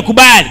ndio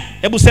nimekubali.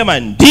 Hebu sema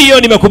ndio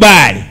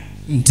nimekubali.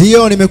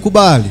 Ndio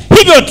nimekubali.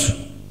 Hivyo tu.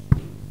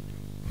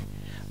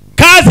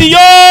 Kazi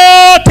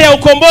yote ya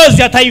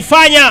ukombozi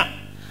ataifanya.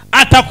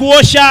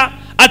 Atakuosha,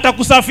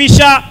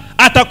 atakusafisha,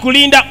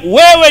 atakulinda.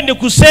 Wewe ni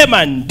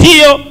kusema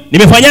ndio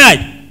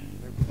nimefanyaje?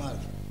 Nimekubali.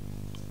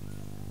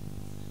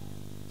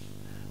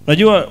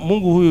 Unajua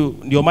Mungu huyu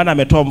ndio maana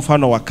ametoa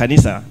mfano wa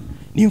kanisa,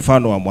 ni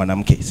mfano wa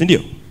mwanamke, si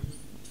ndio?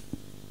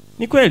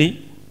 Ni kweli.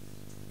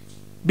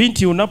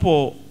 Binti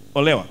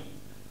unapoolewa,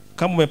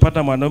 kama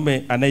umepata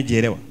mwanaume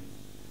anayejielewa,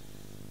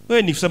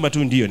 wewe ni kusema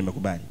tu ndio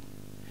nimekubali.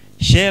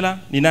 Shela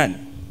ni nani?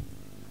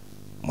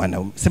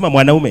 Mwanaume. Sema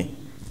mwanaume.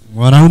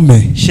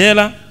 Mwanaume.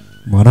 Shela?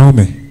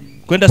 Mwanaume.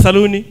 Kwenda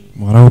saluni?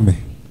 Mwanaume.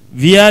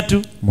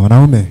 Viatu?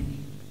 Mwanaume.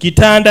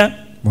 Kitanda?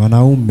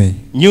 Mwanaume.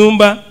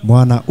 Nyumba?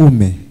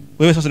 Mwanaume.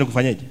 Wewe sasa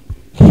nikufanyaje?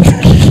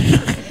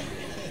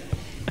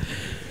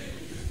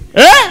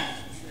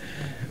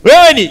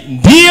 Wewe ni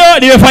ndio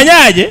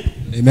nimefanyaje?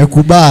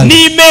 Nimekubali.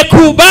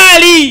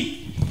 Nimekubali.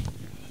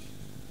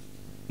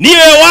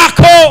 Niwe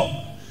wako.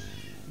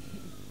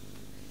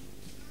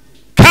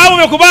 Kama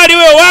umekubali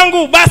wewe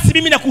wangu, basi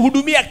mimi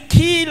nakuhudumia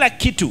kila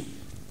kitu.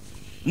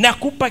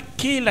 Nakupa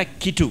kila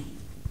kitu.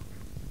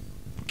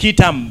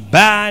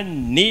 Kitambaa,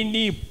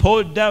 nini,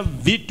 poda,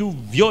 vitu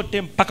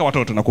vyote, mpaka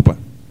watoto nakupa.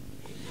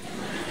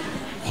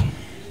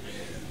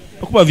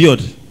 Nakupa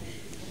vyote.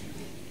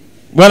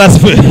 Bwana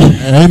asifiwe.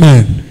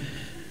 Amen.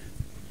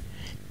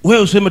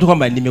 Wewe useme tu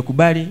kwamba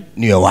nimekubali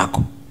niwe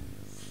wako.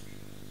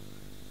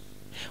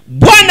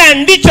 Bwana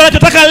ndicho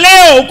anachotaka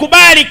leo,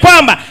 ukubali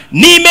kwamba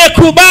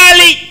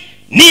nimekubali,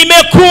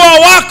 nimekuwa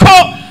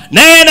wako,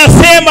 naye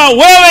anasema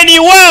wewe ni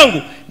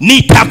wangu,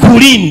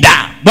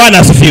 nitakulinda. Bwana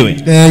asifiwe.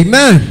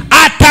 Amen.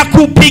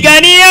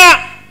 Atakupigania.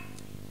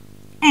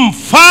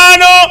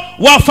 Mfano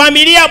wa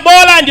familia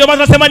bora, ndio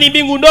maana tunasema ni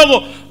mbingu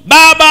ndogo.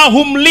 Baba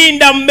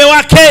humlinda mume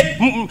wake,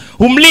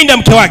 humlinda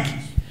mke wake.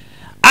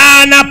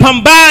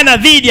 Anapambana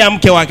dhidi ya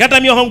mke wake. Hata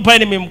mimi wangu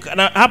pale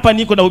hapa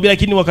niko na ubira,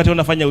 lakini wakati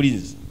unafanya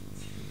ulinzi.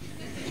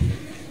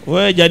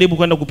 Wewe jaribu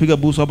kwenda kupiga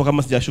busu hapa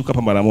kama sijashuka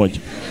hapa mara moja.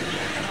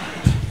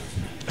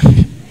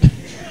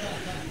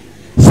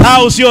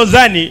 Saa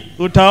usiozani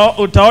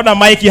utaona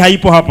maiki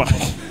haipo hapa.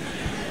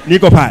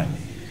 Niko pale.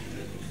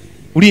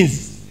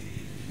 Ulinzi.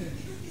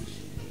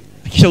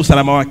 Kisha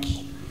usalama wake.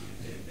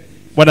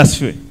 Bwana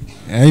asifiwe.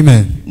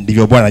 Amen.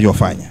 Ndivyo Bwana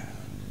anayofanya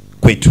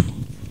kwetu.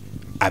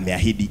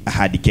 Ameahidi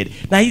ahadi kede.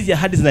 Na hizi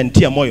ahadi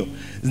zinanitia moyo,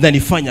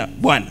 zinanifanya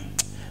Bwana,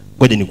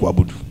 ngoja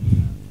nikuabudu.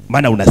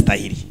 Maana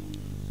unastahili.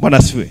 Bwana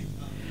asifiwe.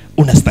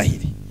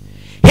 Unastahili.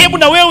 Hebu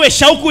na wewe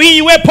shauku hii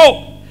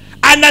iwepo.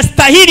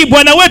 Anastahili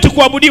Bwana wetu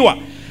kuabudiwa.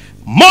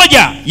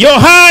 Moja,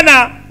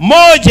 Yohana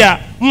 1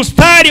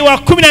 mstari wa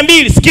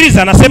 12.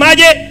 Sikiliza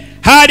anasemaje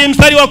hadi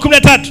mstari wa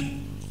 13.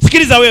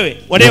 Sikiliza wewe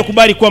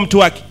wanayekubali kuwa mtu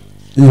wake.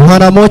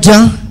 Yohana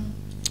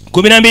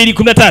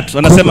 1:12-13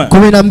 anasema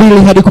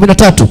 12 hadi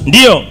 13.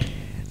 Ndio.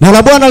 Na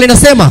la Bwana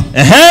linasema,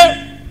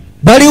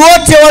 bali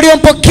wote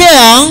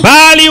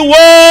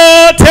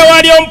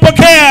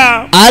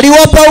waliompokea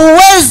aliwapa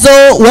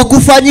uwezo wa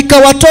kufanyika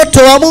watoto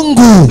wa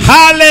Mungu.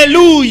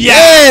 Haleluya.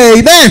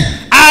 Amen.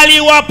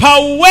 Aliwapa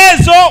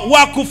uwezo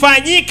wa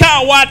kufanyika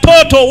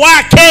watoto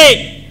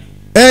wake.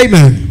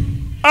 Amen.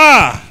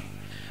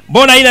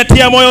 Mbona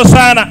inatia moyo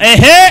sana.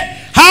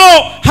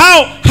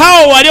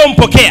 Hao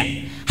waliompokea,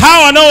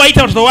 hao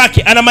wanaowaita watoto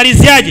wake,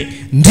 anamaliziaje?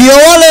 Ndio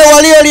wale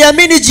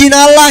walioliamini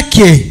jina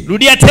lake.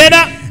 Rudia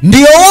tena.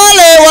 Ndio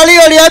wale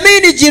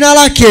walioliamini jina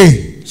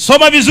lake.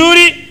 Soma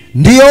vizuri.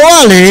 Ndio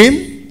wale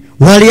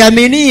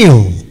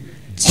waliaminio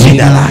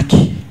jina lake.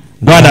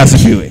 Bwana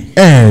asifiwe.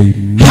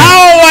 Amen.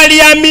 Hao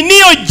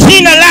waliaminio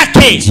jina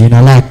lake.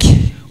 Jina lake.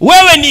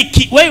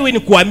 Wewe ni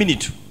kuamini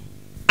tu.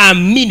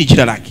 Amini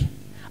jina lake,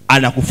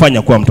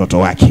 anakufanya kuwa mtoto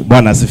wake.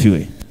 Bwana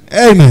asifiwe.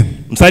 Amen.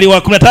 Mstari wa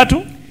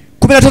 13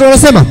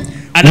 anasema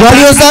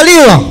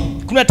waliozaliwa.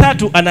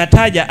 13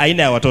 anataja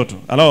aina ya watoto.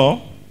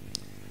 Halo?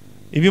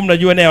 Hivi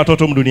mnajua aina ya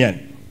watoto duniani?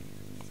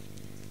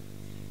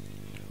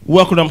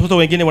 Huwa kuna mtoto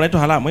wengine wanaitwa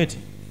haramu eti?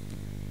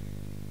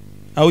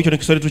 Au hicho ni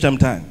Kiswahili tu cha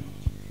mtaani?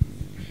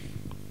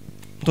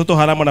 Mtoto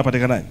haramu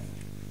anapatikanaje?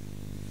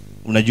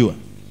 Unajua?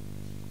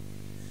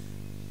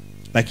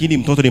 Lakini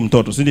mtoto ni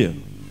mtoto, si ndio?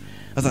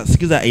 Sasa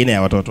sikiza aina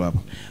ya watoto hapa.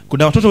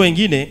 Kuna watoto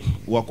wengine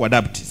wa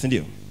kuadapt, si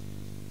ndio?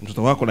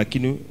 Mtoto wako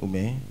lakini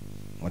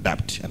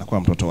umeadapt,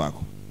 anakuwa mtoto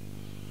wako.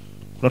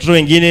 Kuna watoto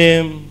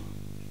wengine,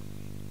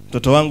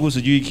 mtoto wangu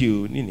sijui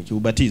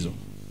kiubatizo.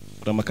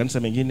 Kuna makanisa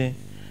mengine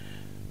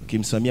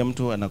ukimsamia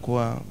mtu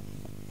anakuwa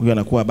huyo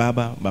anakuwa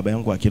baba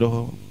yangu wa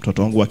kiroho,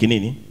 mtoto wangu wa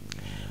kinini?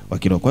 Wa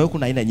kiroho. Kwa hiyo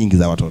kuna aina nyingi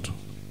za watoto.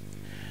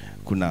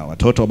 Kuna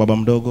watoto wa baba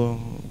mdogo,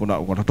 kuna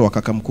watoto wa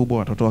kaka mkubwa,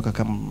 watoto wa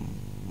kaka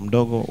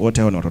mdogo,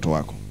 wote hao ni watoto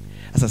wako.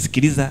 Sasa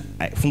sikiliza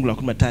fungu la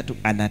 13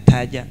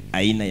 anataja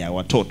aina ya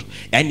watoto.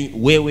 Yaani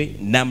wewe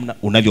namna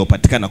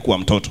unavyopatikana kuwa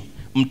mtoto.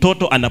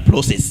 Mtoto ana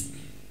process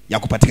ya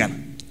kupatikana.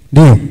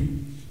 Ndio.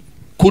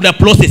 Kuna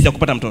process ya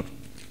kupata mtoto.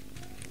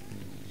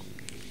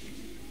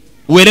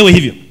 Uelewe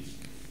hivyo.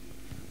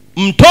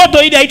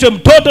 Mtoto ili aitwe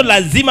mtoto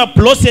lazima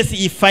process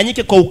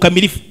ifanyike kwa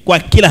ukamilifu kwa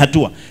kila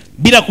hatua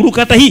bila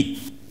kuruka hata hii.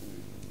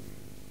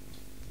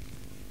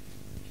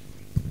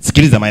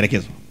 Sikiliza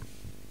maelekezo.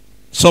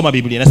 Soma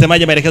Biblia.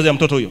 Nasemaje maelekezo ya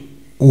mtoto huyo?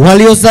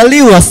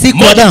 Waliozaliwa si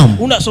kwa damu.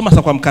 Unasoma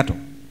sasa kwa mkato.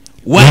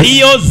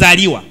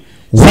 Waliozaliwa.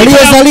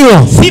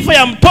 Sifa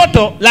ya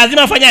mtoto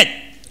lazima afanyaje?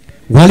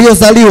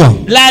 Waliozaliwa.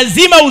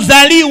 Lazima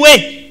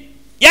uzaliwe.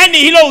 Yaani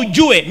hilo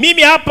ujue.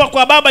 Mimi hapa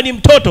kwa baba ni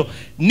mtoto,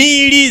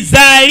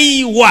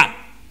 nilizaliwa.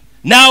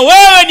 Na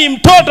wewe ni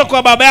mtoto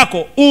kwa baba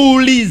yako,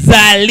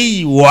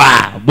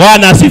 ulizaliwa.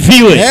 Bwana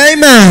asifiwe.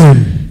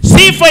 Amen.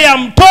 Sifa ya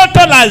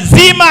mtoto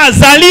lazima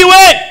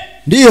azaliwe.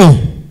 Ndio.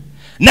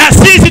 Na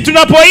sisi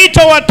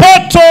tunapoitwa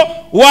watoto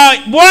wa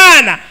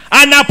Bwana,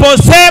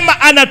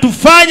 anaposema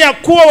anatufanya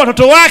kuwa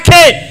watoto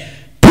wake,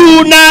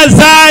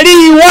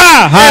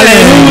 tunazaliwa.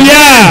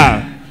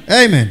 Haleluya.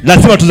 Amen.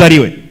 Lazima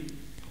tuzaliwe.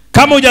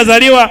 Kama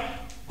hujazaliwa,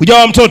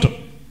 hujawa mtoto.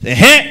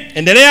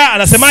 Endelea,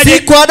 anasemaje?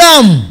 Si kwa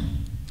damu.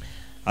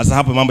 Sasa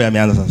hapo mambo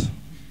yameanza sasa.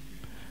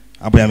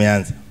 Hapo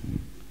yameanza.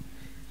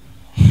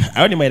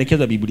 Hayo ni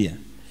maelekezo ya Biblia.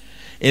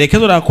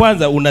 Elekezo la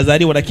kwanza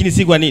unazaliwa lakini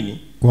si kwa nini?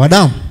 Kwa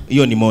damu.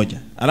 Hiyo ni moja.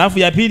 Alafu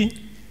ya pili,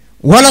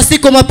 wala si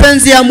kwa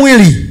mapenzi ya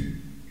mwili.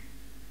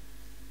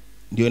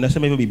 Ndio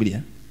inasema hivyo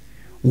Biblia.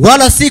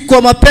 Wala si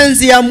kwa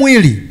mapenzi ya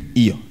mwili.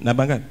 Hiyo.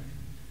 Namba ngapi?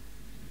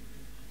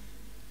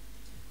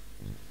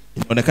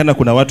 Inaonekana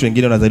kuna watu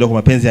wengine wanazaliwa kwa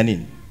mapenzi ya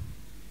nini?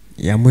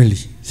 Ya mwili.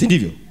 Si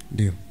ndivyo?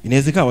 Ndio.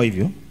 Inawezekana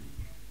hivyo.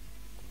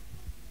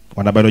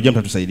 Wanabiolojia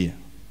mtatusaidia.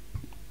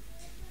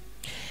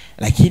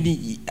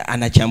 Lakini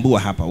anachambua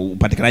hapa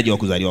upatikanaji wa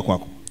kuzaliwa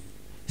kwako.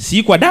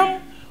 Si kwa damu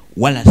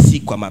wala si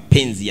kwa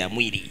mapenzi ya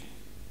mwili.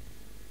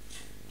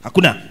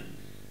 Hakuna.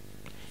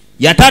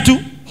 Ya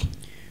tatu,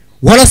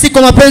 wala si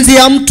kwa mapenzi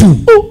ya mtu.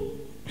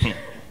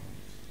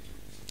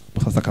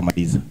 Sasa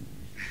kamaliza.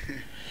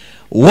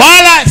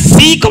 Wala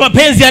si kwa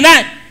mapenzi ya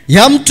nani?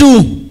 Ya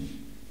mtu.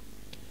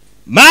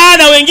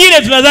 Maana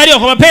wengine tunazaliwa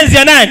kwa mapenzi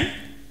ya nani?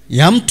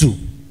 Ya mtu.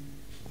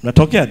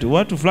 Unatokea tu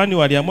watu fulani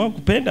waliamua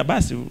kupenda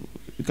basi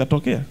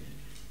ikatokea.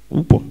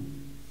 Upo.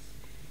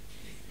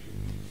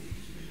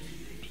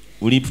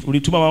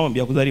 Ulituma maombi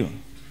ya kuzaliwa?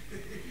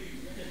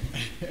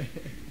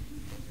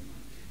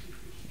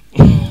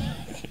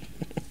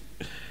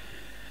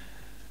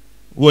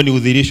 Huo ni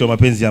udhihirisho wa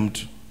mapenzi ya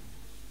mtu.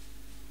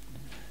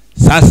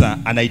 Sasa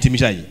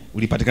anahitimishaje?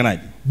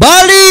 Ulipatikanaje?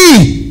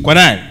 Bali kwa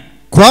nani?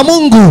 Kwa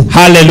Mungu.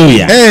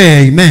 Haleluya.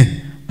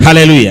 Amen.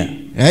 Haleluya.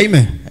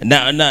 Amen.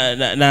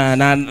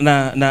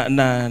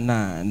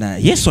 Na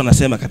Yesu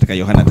anasema katika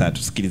Yohana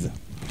 3, sikiliza.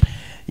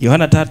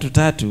 Yohana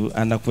 3:3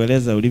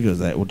 anakueleza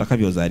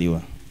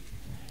utakavyozaliwa.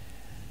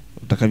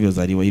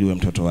 Utakavyozaliwa ili uwe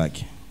mtoto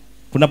wake.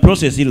 Kuna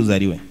process ili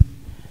uzaliwe.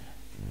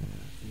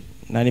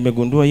 Na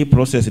nimegundua hii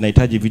process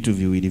inahitaji vitu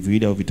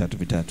viwili au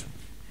vitatu.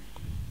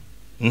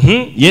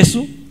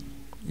 Yesu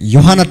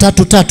Yohana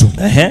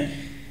 3:3.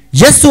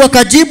 Yesu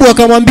akajibu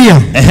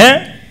akamwambia,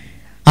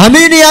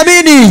 amini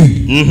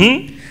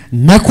amini,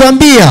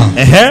 nakwambia,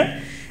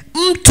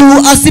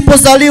 mtu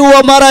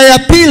asipozaliwa mara ya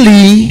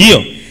pili,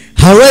 ndio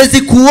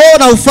hawezi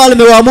kuona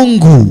ufalme wa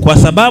Mungu. Kwa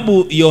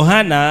sababu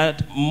Yohana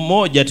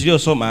 1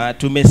 tuliyosoma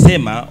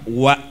tumesema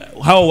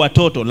hao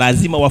watoto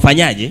lazima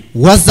wafanyaje?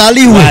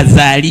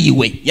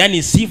 Wazaliwe.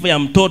 Yaani sifa ya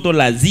mtoto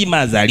lazima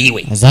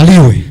azaliwe.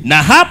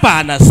 Na hapa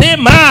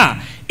anasema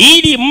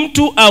ili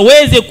mtu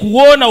aweze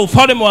kuona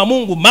ufalme wa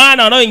Mungu,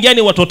 maana wanaoingia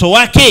ni watoto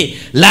wake,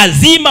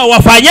 lazima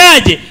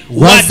wafanyaje?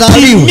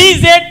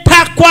 Watimize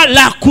takwa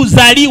la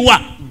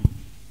kuzaliwa.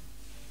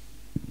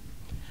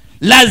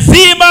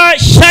 Lazima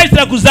sharti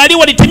la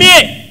kuzaliwa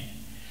litimie.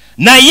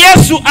 Na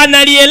Yesu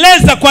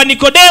analieleza kwa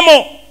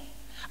Nikodemo.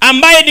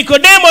 ambaye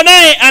Nikodemo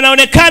naye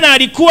anaonekana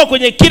alikuwa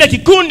kwenye kile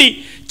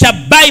kikundi cha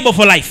Bible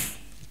for Life.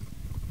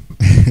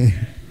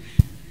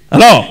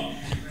 Hello.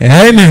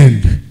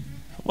 Amen.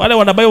 Wale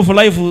wana Bible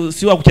for Life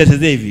si wa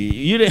kuchezea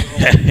hivi. Yule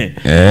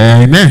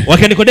Amen.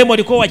 Wakati Nikodemo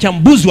walikuwa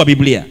wachambuzi wa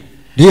Biblia.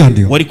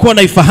 Ndio. Walikuwa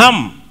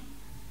wanaifahamu.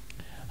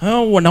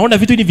 Wanaona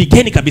vitu ni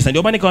vigeni kabisa.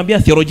 Ndio maana nikamwambia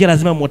theolojia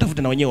lazima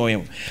muotafute na wenyewe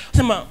wao.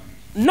 Sema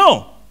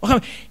no.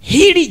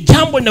 Hili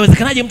jambo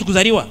linawezekanaje mtu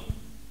kuzaliwa?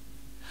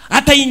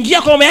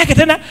 Ataingia kwa mama yake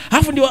tena,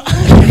 alafu ndio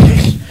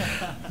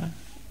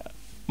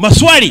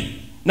maswali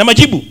na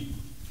majibu.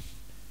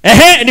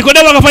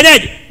 Nikodemo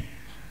akafanyaje?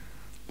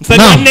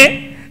 Mstari wa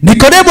 4.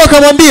 Nikodemo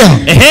akamwambia,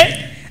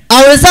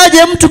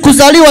 awezaje mtu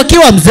kuzaliwa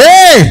akiwa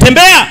mzee?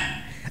 Tembea.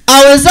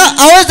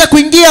 Aweza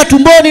kuingia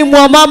tumboni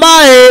mwa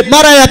mamae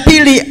mara ya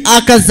pili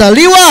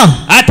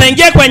akazaliwa?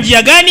 Ataingia kwa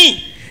njia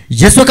gani?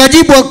 Yesu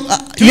akajibu.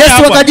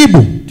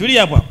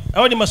 Tulia hapo.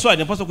 Hao ni maswali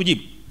napaswa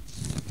kujibu.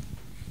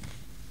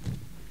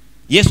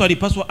 Yesu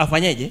alipaswa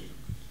afanyaje?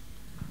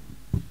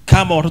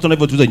 Kama watoto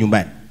wanavyotuza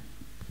nyumbani.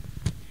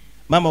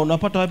 Mama,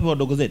 unapata wapi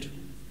wadogo zetu?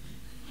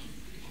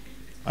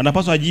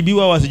 Anapaswa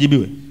ajibiwa au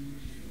asijibiwe?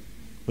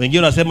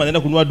 Wengine wanasema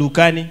naenda kununua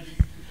dukani.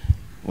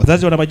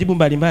 Wazazi wana majibu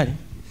mbalimbali.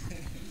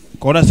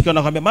 Kaona sikio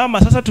anakuambia,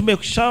 mama, sasa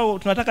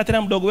tunataka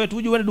tena mdogo wetu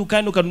uje uende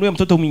dukani ukanunue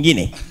mtoto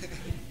mwingine.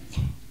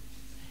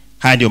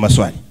 Haya ndio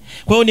maswali.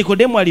 Kwa hiyo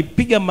Nikodemo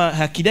alipiga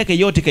akili yake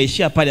yote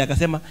kaishia pale,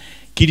 akasema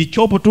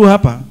kilichopo tu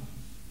hapa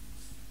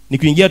ni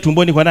kuingia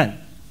tumboni kwa nani?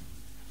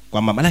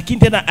 Kwa mama. Lakini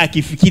tena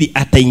akifikiri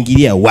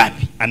ataingilia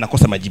wapi,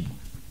 anakosa majibu.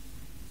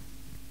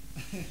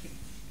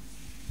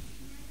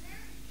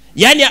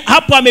 Yaani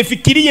hapo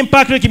amefikiria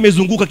mpaka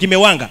kimezunguka,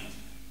 kimewanga.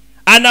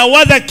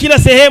 Anawaza kila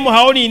sehemu,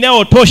 haoni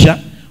inayotosha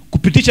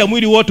kupitisha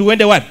mwili wote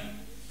uende wapi?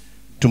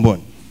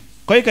 Tumboni.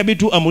 Kwa hiyo ikabidi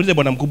tu amuulize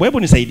bwana mkubwa, hebu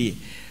nisaidie.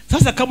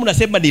 Sasa kama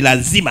unasema ni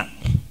lazima,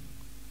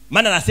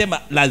 maana anasema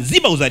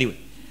lazima uzaliwe.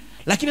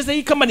 Lakini sasa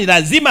hii kama ni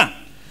lazima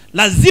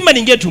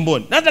niingie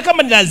tumboni. Na hata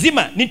kama ni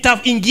lazima,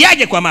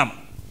 nitaingiaje kwa mama?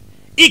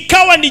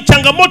 Ikawa ni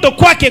changamoto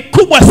kwake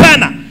kubwa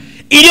sana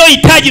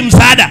iliyohitaji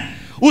msaada.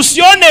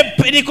 Usione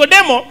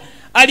Nikodemo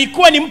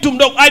alikuwa ni mtu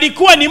mdogo,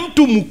 alikuwa ni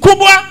mtu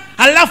mkubwa,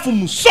 alafu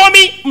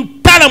msomi,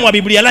 mtaalamu wa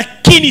Biblia.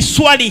 Lakini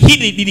swali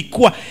hili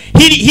lilikuwa,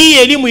 hii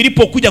elimu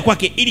ilipokuja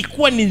kwake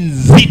ilikuwa ni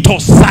nzito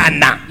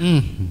sana.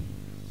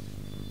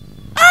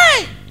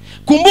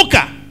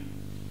 Kumbuka,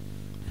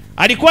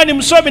 alikuwa ni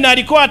msomi na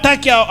alikuwa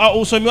hataki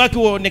usomi wake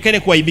uonekane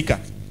kuaibika.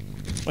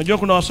 Unajua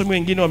kuna wasomi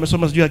wengine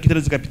wamesoma sijui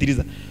akitenda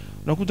zikapitiliza.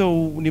 Unakuta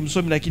ni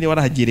msomi lakini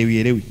wala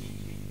hajielewi.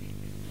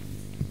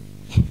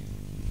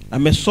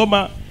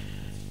 Amesoma,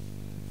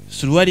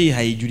 suruali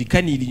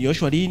haijulikani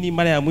ilinyoshwa lini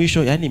mara ya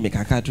mwisho, yani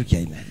imekaa tu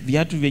kiaina.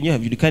 Viatu vyenyewe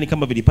havijulikani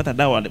kama vilipata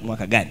dawa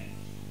mwaka gani.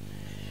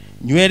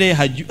 Nywele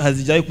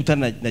hazijawahi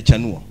kutana na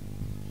chanuo.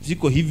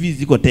 Ziko hivi,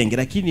 ziko tenge,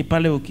 lakini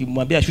pale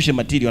ukimwambia ashushe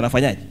material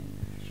anafanyaje?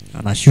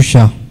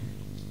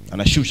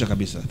 Anashusha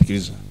kabisa.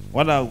 Sikiliza.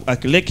 Wala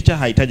lecture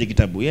hahitaji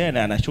kitabu. Yeye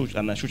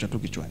anashusha tu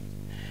kichwani.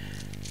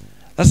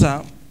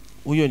 Sasa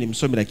huyo ni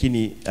msomi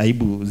lakini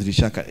aibu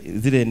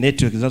zile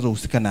network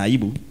zinazohusika na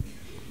aibu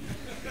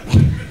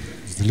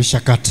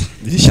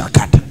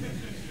zilishakata.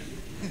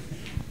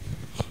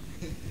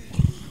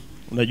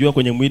 Unajua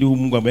kwenye mwili huu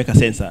Mungu ameweka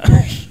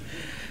sensa.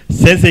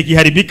 Sensa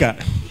ikiharibika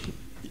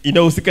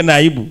inahusika na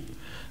aibu.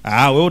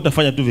 Wewe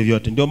utafanya tu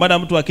vyovyote. Ndio maana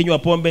mtu akinywa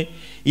pombe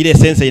ile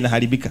sensa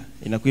inaharibika.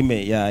 Inakuwa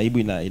ya aibu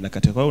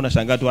inakatika. Kwa hiyo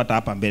unashangaa tu hata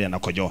hapa mbele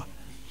anakojoa.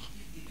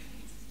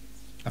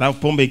 Alafu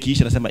pombe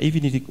ikiisha anasema hivi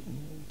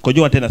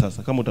nilikojoa tena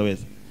sasa kama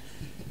utaweza.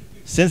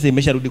 Sensa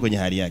imesharudi kwenye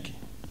hali yake.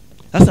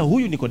 Sasa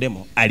huyu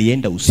Nikodemo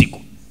alienda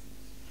usiku.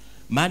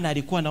 Maana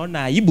alikuwa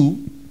anaona aibu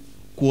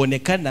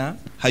kuonekana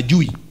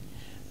hajui.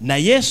 Na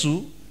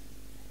Yesu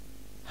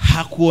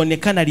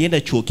hakuonekana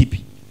alienda chuo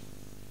kipi.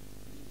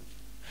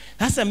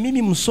 Sasa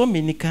mimi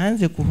msomi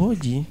nikaanze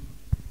kuhoji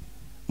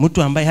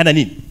mtu ambaye hana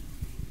nini?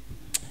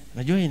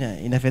 Unajua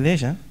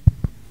inafedhesha.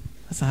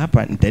 Sasa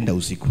hapa nitaenda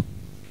usiku.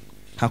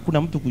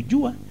 Hakuna mtu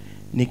kujua,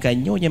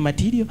 nikanyonye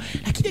material,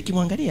 lakini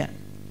akimwangalia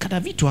kana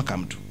vitu haka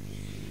mtu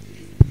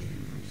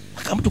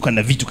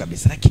kana vitu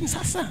kabisa. Lakini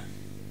sasa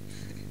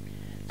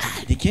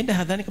nikienda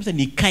hadhani kabisa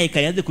nikae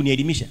kaanze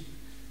kunielimisha.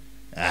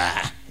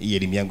 Hii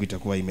elimu yangu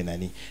itakuwa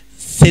imenani.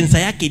 Sensa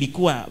yake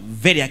ilikuwa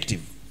very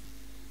active.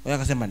 Wao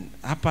akasema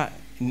hapa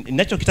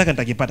ninachokitaka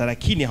nitakipata,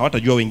 lakini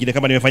hawatajua wengine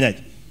kama nimefanyaje.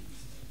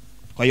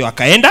 Kwa hiyo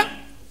akaenda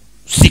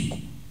usiku.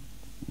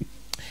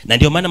 Na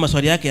ndio maana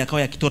maswali yake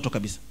yakawa ya kitoto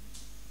kabisa.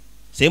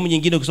 Sehemu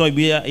nyingine ukisoma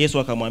Biblia Yesu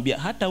akamwambia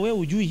hata wewe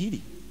hujui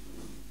hili.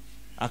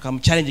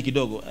 Akamchallenge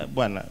kidogo,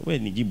 bwana wewe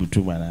nijibu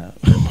tu bwana.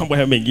 Mambo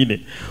ya mengine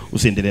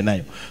usiendelee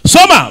nayo.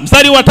 Soma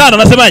mstari wa 5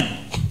 anasemaje?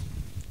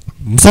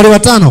 Mstari wa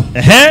 5.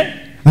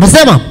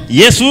 Anasema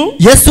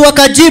Yesu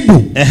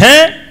akajibu,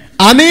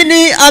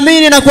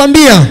 amini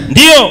nakwambia,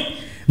 ndio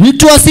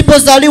mtu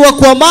asipozaliwa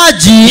kwa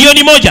maji, hiyo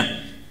ni moja.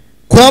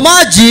 Kwa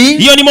maji,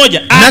 hiyo ni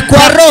moja. Na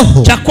kwa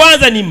roho. Cha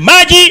kwanza ni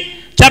maji,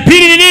 cha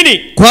pili ni nini?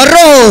 Kwa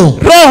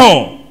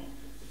roho.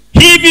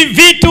 Hivi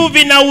vitu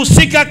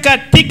vinahusika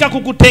katika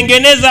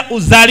kukutengeneza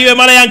uzaliwe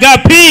mara ya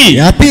ngapi?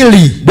 Ya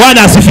pili.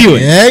 Bwana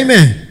asifiwe.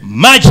 Amen.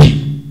 Maji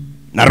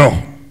na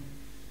roho.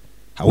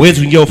 Hawezi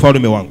kuingia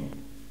ufalme wangu.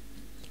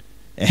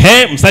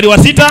 Mstari wa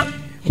 6.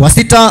 Wa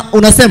 6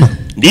 unasema,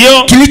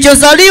 ndio,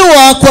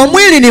 kilichozaliwa kwa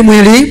mwili ni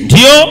mwili,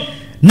 ndio,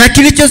 na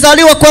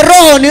kilichozaliwa kwa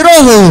roho ni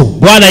roho.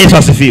 Bwana Yesu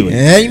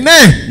asifiwe.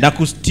 Amen. Na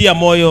kusitia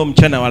moyo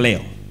mchana wa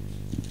leo,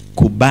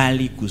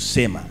 kubali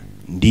kusema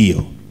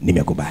ndio,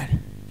 nimekubali.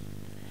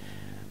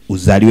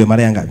 Uzaliwe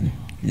mara ya ngapi?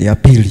 Ya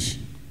pili.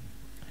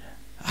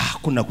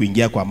 Hakuna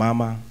kuingia kwa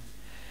mama.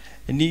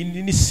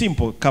 Ni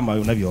simple kama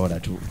unavyoona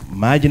tu.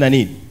 Maji na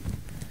nini?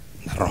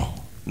 Na roho.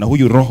 Na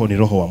huyu roho ni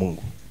roho wa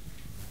Mungu.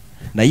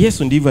 Na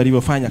Yesu ndivyo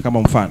alivyofanya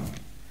kama mfano.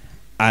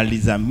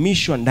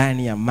 Alizamishwa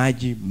ndani ya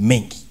maji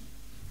mengi,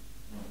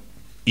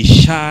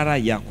 ishara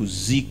ya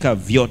kuzika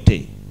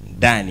vyote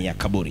ndani ya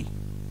kaburi.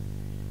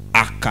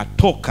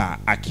 Akatoka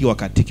akiwa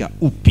katika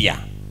upya,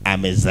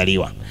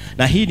 amezaliwa.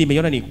 Na hii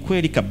nimeiona ni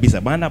kweli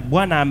kabisa.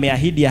 Bwana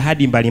ameahidi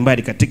ahadi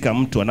mbalimbali katika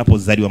mtu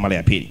anapozaliwa mara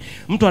ya pili.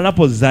 Mtu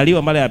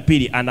anapozaliwa mara ya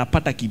pili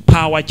anapata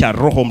kipawa cha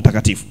Roho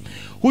Mtakatifu.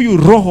 Huyu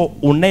roho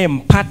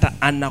unayempata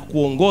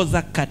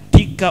anakuongoza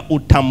katika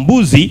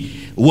utambuzi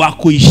wa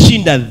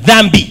kuishinda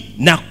dhambi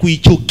na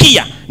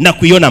kuichukia na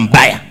kuiona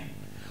mbaya.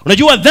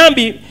 Unajua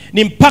dhambi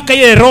ni mpaka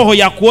ile roho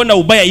ya kuona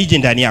ubaya ije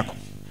ndani yako.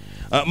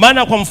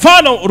 Maana kwa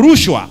mfano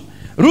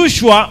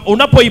rushwa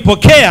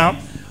unapoipokea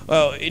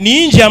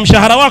ni nje ya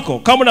mshahara wako.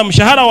 Kama una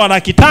mshahara wa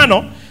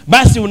 500,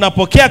 basi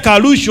unapokea ka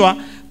rushwa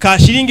ka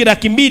shilingi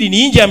 200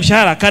 ni nje ya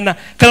mshahara,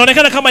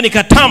 kanaonekana kama ni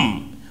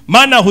katamu,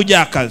 maana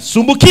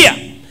hujakasumbukia.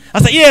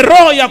 Sasa ile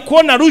roho ya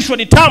kuona rushwa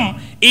ni tamu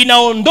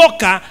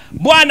inaondoka.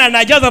 Bwana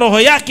anajaza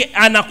roho yake,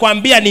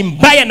 anakuambia ni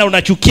mbaya na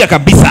unachukia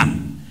kabisa.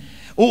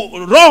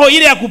 Roho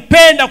ile ya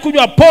kupenda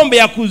kunywa pombe,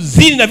 ya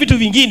kuzini na vitu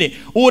vingine,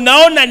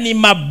 unaona ni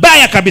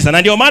mabaya kabisa.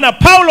 Na ndio maana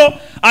Paulo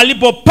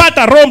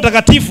alipopata Roho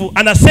Mtakatifu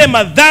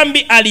anasema dhambi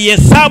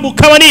alihesabu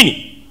kama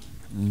nini?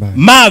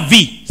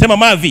 Mavi. Sema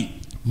mavi.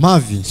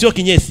 Mavi. Sio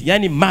kinyesi,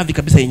 yani mavi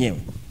kabisa yenyewe.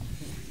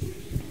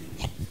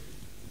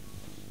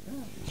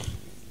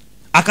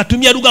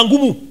 Akatumia lugha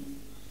ngumu.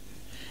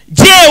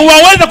 Je,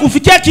 waweza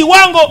kufikia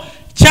kiwango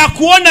cha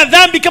kuona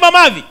dhambi kama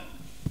mavi?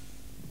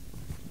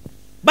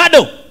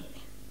 Bado.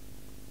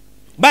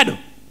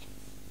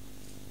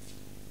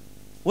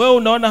 Wewe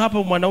unaona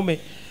hapa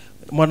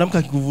mwanamke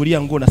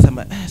akikuvulia nguo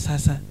unasema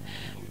sasa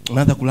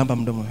unaanza kulamba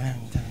mdomo.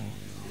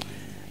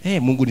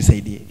 Mungu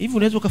nisaidie. Hivi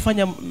unaweza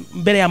ukafanya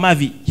mbele ya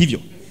mavi hivyo?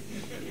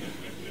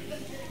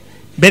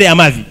 Mbele ya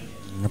mavi?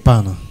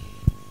 Hapana.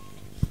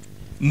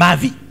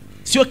 Mavi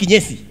sio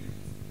kinyesi.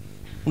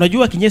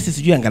 Unajua kinyesi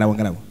sijui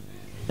angalau.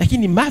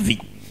 Lakini mavi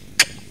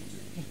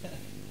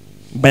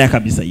mbaya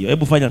kabisa hiyo.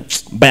 Hebu fanya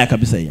mbaya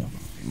kabisa hiyo.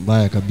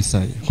 Mbaya kabisa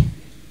hiyo.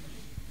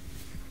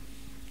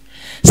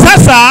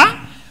 Sasa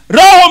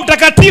Roho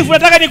Mtakatifu,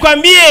 nataka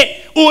nikwambie,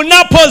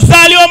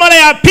 unapozaliwa mara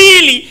ya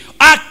pili,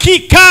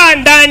 akikaa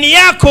ndani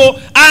yako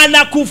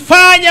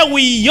anakufanya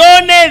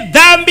uione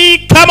dhambi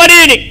kama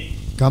nini?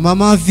 Kama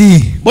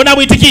mavi. Mbona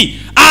mwitiki?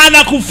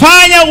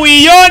 Anakufanya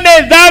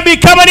uione dhambi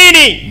kama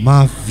nini?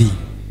 Mavi.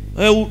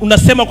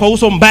 Unasema kwa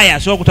uso mbaya,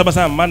 sio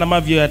kutabasamu, maana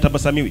mavi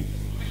yatabasamiwi.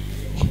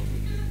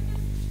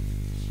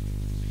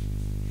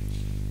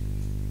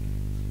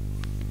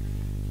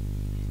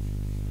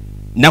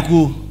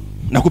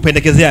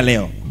 Nakupendekezea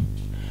leo,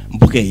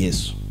 mpokee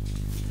Yesu,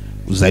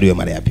 uzaliwe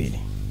mara ya pili.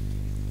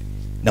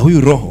 Na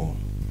huyu roho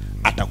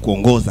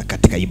atakuongoza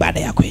katika ibada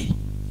ya kweli.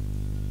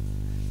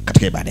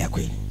 Katika ibada ya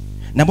kweli.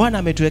 Na Bwana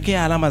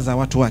ametuwekea alama za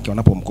watu wake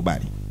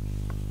wanapomkubali.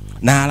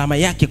 Na alama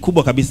yake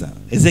kubwa kabisa,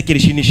 Ezekiel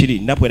 20:20,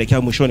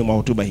 ninapoelekea mwishoni mwa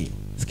hotuba hii.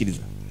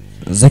 Sikiliza.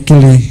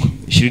 Ezekiel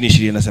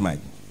 20:20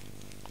 anasemaje?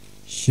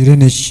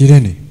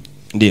 20:20.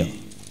 Ndio.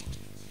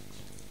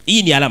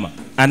 Hii ni alama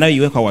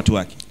anayoiweka kwa watu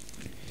wake.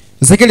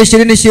 Ezekiel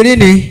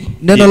 20:20,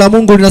 neno la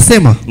Mungu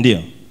linasema,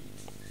 ndio,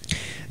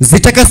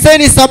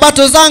 zitakaseni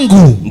sabato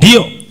zangu.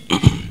 Ndio.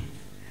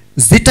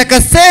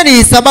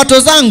 Zitakaseni sabato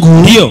zangu.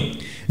 Ndio.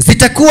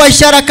 Zitakuwa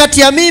ishara kati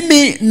ya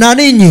mimi na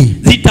ninyi.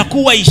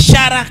 Zitakuwa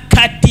ishara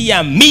kati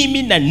ya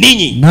mimi na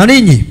ninyi. Na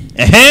ninyi.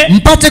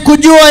 Mpate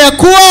kujua ya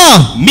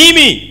kuwa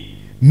mimi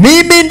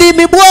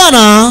ndimi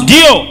Bwana.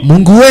 Ndio.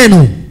 Mungu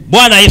wenu.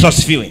 Bwana Yesu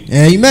asifiwe.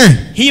 Amen.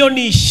 Hiyo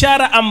ni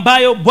ishara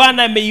ambayo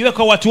Bwana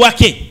ameiweka watu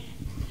wake.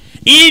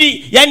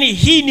 Yani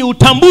hii ni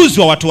utambuzi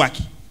wa watu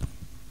wake.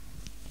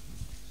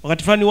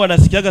 Wakati fulani huwa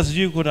nasikiaga,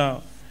 sijui kuna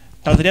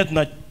Tanzania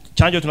tuna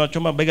chanjo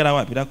tunachoma bega la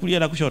wapi? La kulia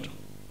la kushoto?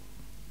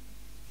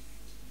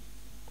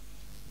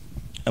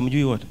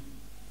 Amjui wote?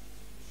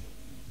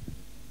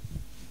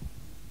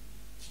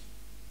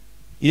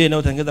 Ile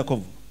inayotengeza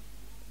kovu.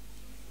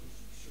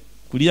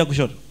 Kulia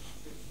kushoto.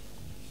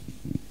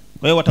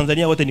 Kwa hiyo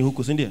Watanzania wote ni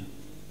huku, si ndio?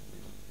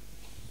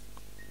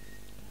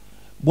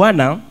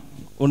 Bwana,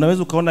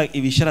 unaweza ukaona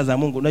ishara za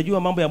Mungu.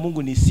 Unajua mambo ya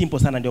Mungu ni simple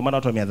sana, ndio maana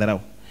watu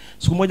wameadharau.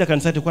 Siku moja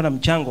kanisani tulikuwa na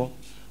mchango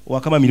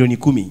wa kama milioni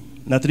 10.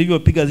 Na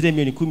tulivyopiga zile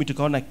milioni 10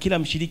 tukaona kila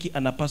mshiriki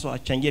anapaswa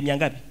achangie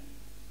ngapi?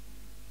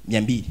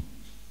 200.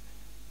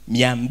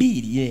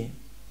 200,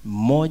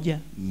 1,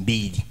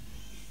 2.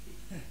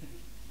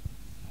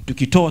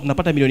 Tukitoa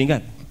tunapata milioni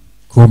ngapi?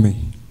 10.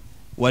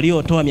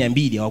 Waliotoa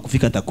 200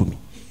 hawakufika hata 10.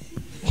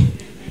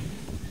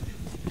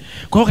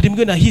 Kwa wakati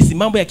mwingine nahisi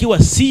mambo yakiwa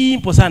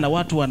simple sana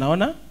watu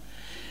wanaona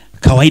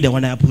kawaida,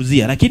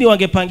 wanayapuzia. Lakini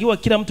wangepangiwa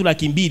kila mtu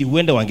 200,000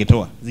 huenda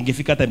wangetoa.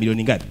 Zingefika hata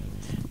milioni ngapi?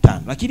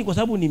 5. Lakini kwa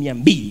sababu ni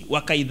 200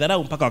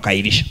 wakaidharau mpaka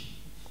wakairisha.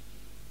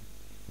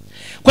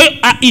 Kwa hiyo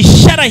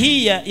ishara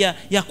hii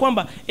ya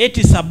kwamba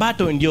eti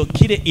sabato ndio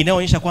kile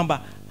inaonyesha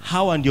kwamba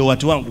hawa ndio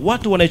watu wangu,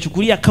 watu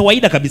wanaichukulia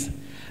kawaida kabisa.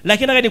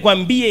 Lakini nataka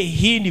nikwambie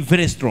hii ni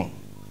very strong.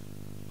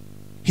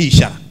 Hii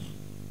ishara.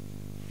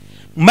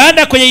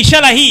 Maana kwenye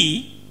ishara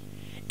hii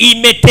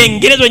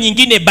imetengenezwa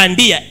nyingine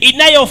bandia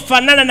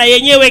inayofanana na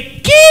yenyewe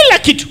kila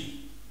kitu.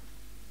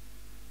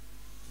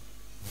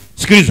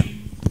 Sikiliza.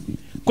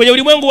 Kwenye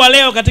ulimwengu wa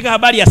leo katika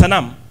habari ya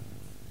sanamu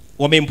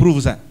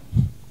wameimprove sana.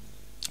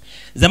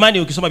 Zamani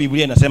ukisoma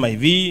Biblia inasema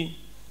hivi,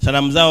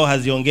 sanamu zao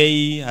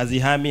haziongei,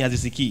 hazihami,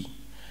 hazisikii.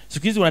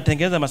 Siku hizi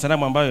wanatengeneza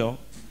masanamu ambayo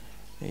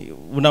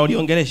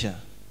unaoliongelesha.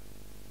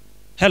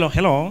 Hello,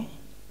 how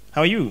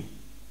are you?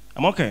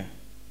 I'm okay.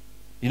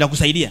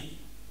 Ninakusaidia.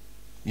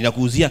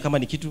 Ninakuuzia kama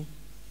ni kitu.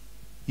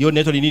 Hiyo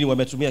neto ni nini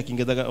wametumia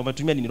Kiingereza?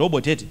 Wametumia ni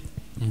robot eti.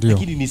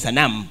 Lakini ni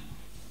sanamu.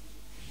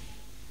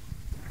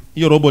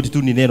 Hiyo robot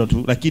tu ni neno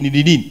tu, lakini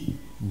ni nini?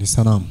 Ni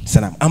sanamu.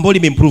 Sanamu. Ambao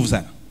limeimprove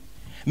sana.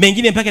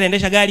 Mengine mpaka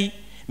anaendesha gari,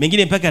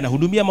 mengine mpaka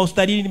anahudumia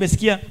mahospitalini,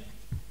 nimesikia.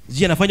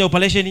 Zia anafanya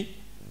operation.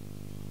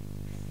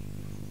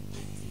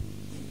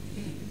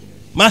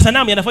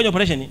 Masanamu yanafanya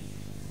operation.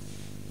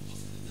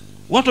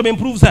 Watu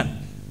wameimprove sana.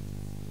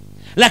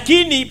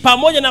 Lakini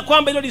pamoja na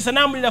kwamba hilo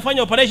sanamu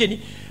linafanya operation,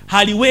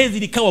 haliwezi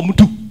likawa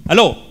mtu.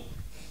 Halo?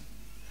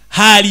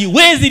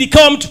 Haliwezi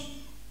likawa mtu.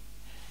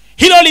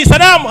 Hilo li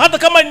sanamu hata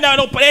kama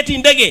lina operate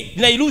ndege,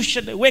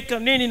 linairusha, weka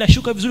nini na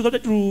shuka vizuri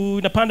kabisa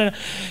inapanda,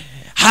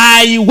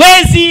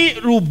 haiwezi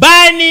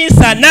rubani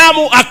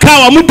sanamu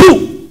akawa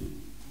mtu.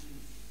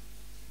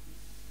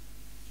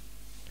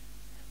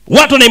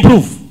 Watu na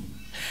improve.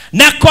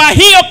 Na kwa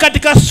hiyo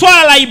katika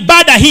swala la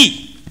ibada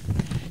hii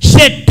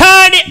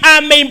Shetani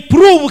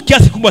ameimprove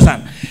kiasi kubwa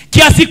sana,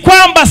 kiasi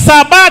kwamba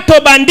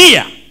sabato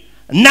bandia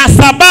na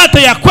sabato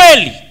ya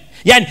kweli,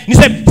 yani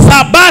niseme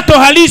sabato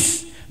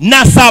halisi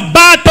na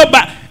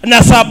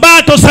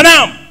sabato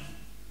sanamu,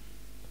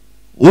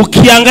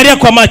 ukiangalia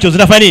kwa macho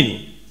zinafanya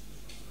nini?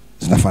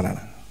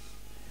 Zinafanana.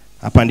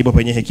 Hapa ndipo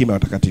penye hekima ya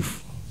watakatifu.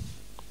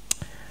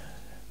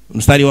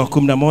 Mstari wa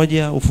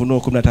 11 Ufunuo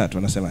 13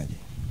 anasemaje?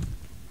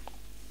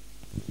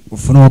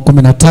 Ufunuo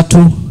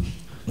 13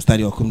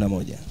 mstari wa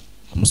 11.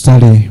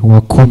 Mstari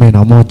wa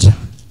 11.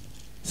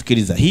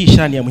 Sikiliza, hii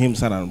shani ya muhimu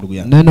sana ndugu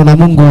yangu. Neno la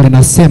Mungu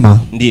linasema,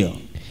 ndio,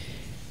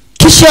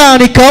 kisha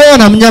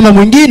nikaona mnyama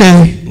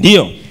mwingine,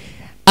 ndio,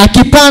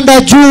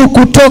 akipanda juu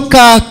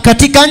kutoka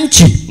katika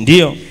nchi.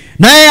 Ndio.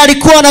 Naye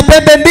alikuwa na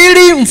pembe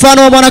 2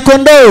 mfano wa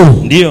mwana-kondoo.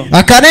 Ndio.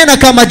 Akanena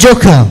kama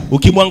joka.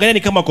 Ukimwangalia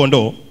ni kama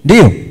kondoo.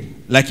 Ndio.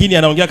 Lakini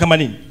anaongea kama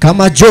nini?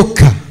 Kama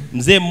joka.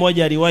 Mzee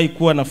mmoja aliwahi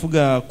kuwa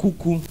anafuga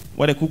kuku,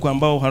 wale kuku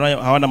ambao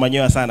hawana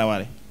manyoya sana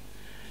wale.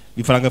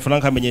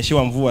 Vifaranga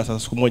kamenyeshewa mvua sasa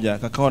siku moja,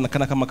 kakaona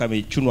kama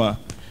kamechunwa,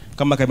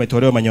 kama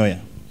kametolewa manyoya.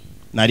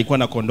 Na alikuwa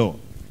na kondoo.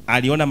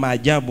 Aliona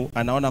maajabu,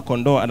 anaona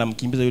kondoo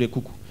anamkimbiza yule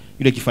kuku,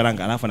 yule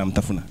kifaranga, alafu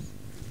anamtafuna.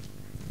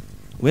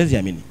 Huwezi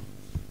amini.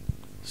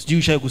 Sijui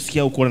ushawahi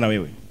kusikia au kuona na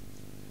wewe.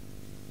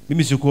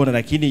 Mimi sikuona,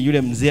 lakini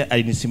yule mzee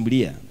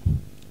alinisimulia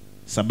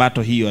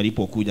sabato hiyo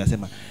alipokuja,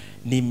 asema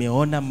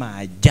nimeona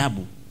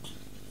maajabu.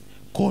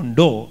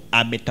 Kondoo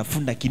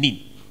ametafuna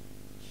kinini?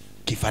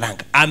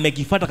 Kifaranga.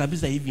 Amekifuata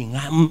kabisa hivi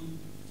ngam.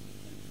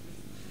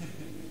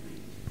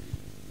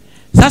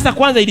 Sasa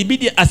kwanza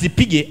ilibidi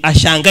asipige,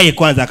 ashangae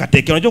kwanza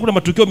akateke. Unajua kuna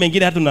matukio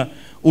mengine hata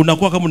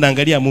unakuwa kama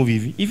unaangalia movie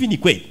hivi. Hivi ni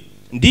kweli?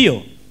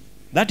 Ndio.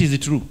 That is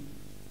true.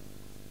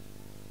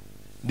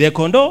 The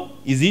condor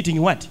is eating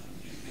what?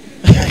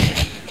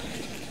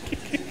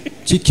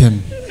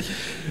 Chicken.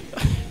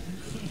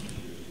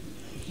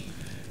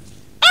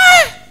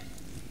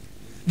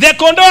 The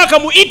condor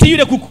akamuiti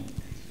yule kuku.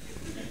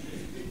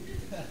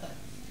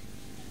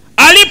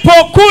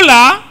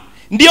 Alipokula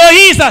ndio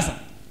hii sasa.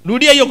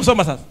 Rudia hiyo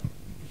kusoma sasa.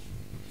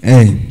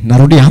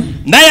 Narudia.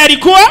 Naye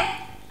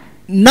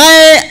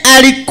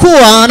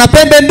alikuwa na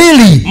pembe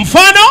 2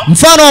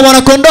 mfano wa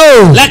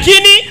mwana-kondoo,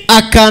 lakini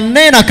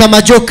akanena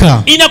kama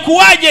joka.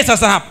 Inakuwaje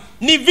sasa hapa?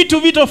 Ni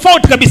vitu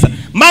tofauti kabisa.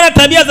 Maana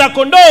tabia za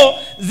kondoo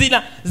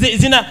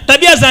zina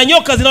tabia za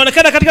nyoka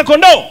zinaonekana katika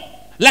kondoo,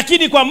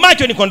 lakini kwa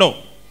macho ni kondoo.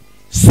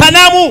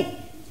 Sanamu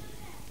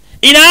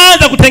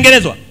inaanza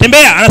kutengenezwa.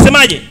 Tembea,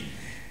 anasemaje?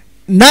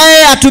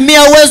 Naye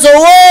atumia uwezo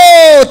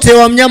wote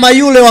wa mnyama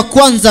yule wa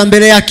kwanza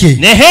mbele yake.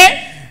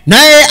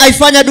 Naye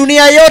aifanya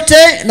dunia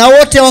yote na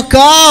wote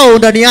wakaao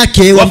ndani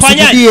yake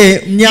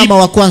wamsujudie mnyama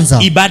wa kwanza.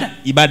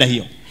 Ibada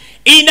hiyo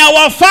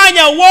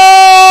inawafanya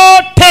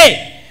wote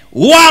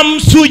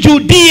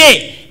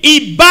wamsujudie.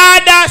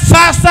 Ibada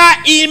sasa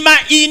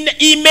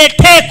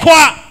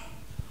imetekwa.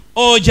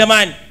 Oh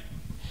jamani,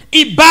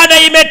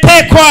 ibada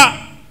imetekwa,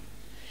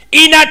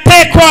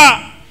 inatekwa,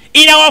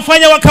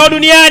 inawafanya wakao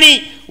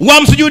duniani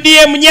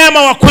wamsujudie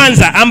mnyama wa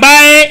kwanza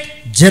ambaye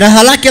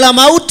jeraha lake la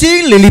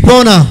mauti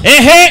lilipona.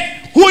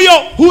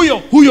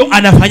 Huyo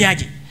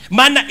anafanyaje?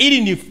 Maana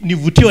ili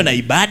nivutiwe na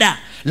ibada,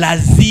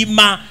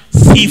 lazima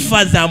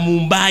sifa za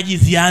muumbaji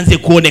zianze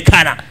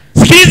kuonekana.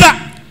 Sikiliza,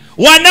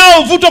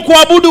 wanaovutwa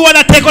kuabudu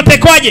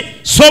wanatekotekwaje?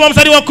 Soma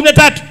mstari wa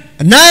 13.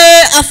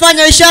 Naye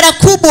afanya ishara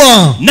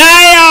kubwa.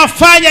 Naye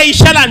afanya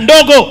ishara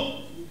ndogo.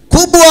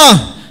 Kubwa.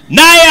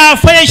 Naye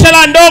afanya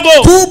ishara ndogo.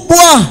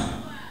 Kubwa.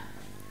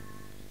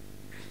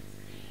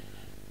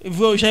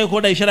 Hivyo ushawahi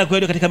kuona ishara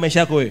kweli katika maisha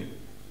yako wewe?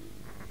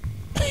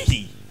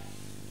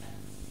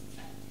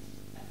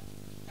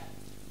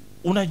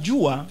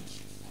 Unajua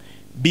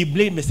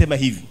Biblia imesema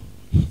hivi,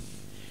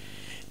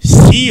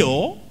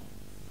 sio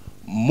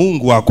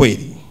Mungu wa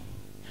kweli,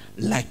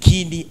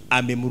 lakini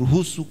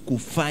amemruhusu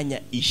kufanya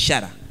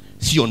ishara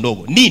sio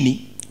ndogo.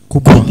 Nini?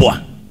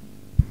 Kubwa.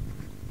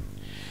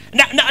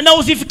 Na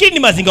usifikiri ni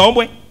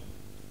mazingaombwe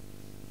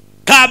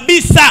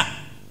kabisa.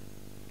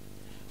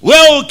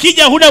 Wewe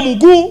ukija huna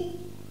mguu,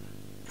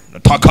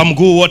 nataka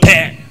mguu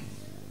wote.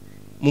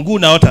 Mguu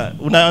naota,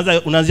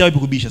 unaanzia wapi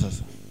kubisha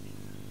sasa?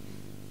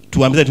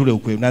 Tuambie tu ule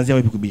ukweli, unaanzia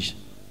wapi kubisha?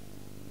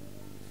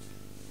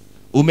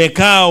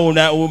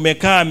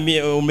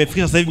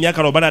 Umefikisha sasa hivi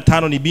miaka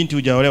 45, ni binti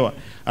hujaolewa.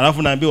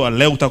 Alafu naambiwa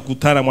leo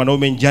utakutana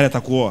mwanaume njiani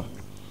atakuoa.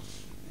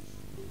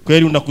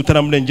 Kweli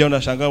unakutana mle njiani,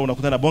 unashangaa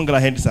unakutana bonge la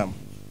handsome.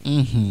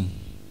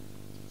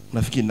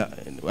 Unafikiri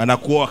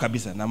anakuoa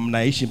kabisa na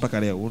mnaishi mpaka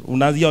leo.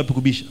 Unaanzia wapi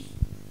kubisha?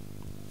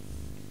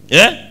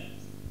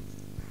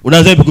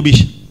 Unaanzia wapi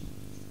kubisha?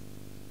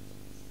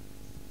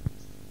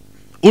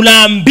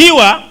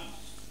 Unaambiwa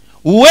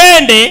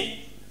uende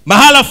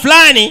mahala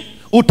fulani,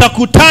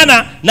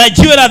 utakutana na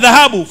jiwe la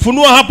dhahabu,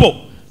 funua hapo.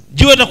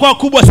 Jiwe litakuwa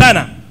kubwa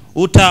sana,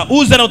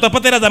 utauza na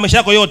utapata hela za maisha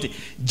yako yote.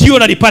 Jiwe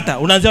unalipata,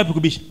 unaanzia wapi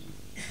kubisha?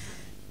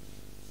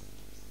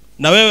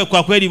 Na wewe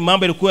kwa kweli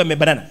mambo yalikuwa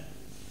yamebadana.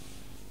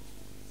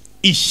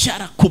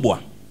 Ishara kubwa.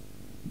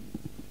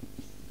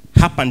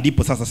 Hapa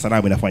ndipo sasa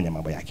sanamu inafanya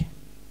mambo yake.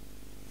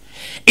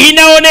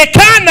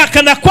 Inaonekana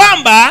kana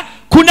kwamba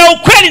kuna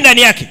ukweli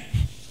ndani yake.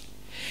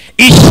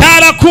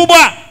 Ishara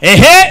kubwa.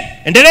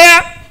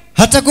 Endelea.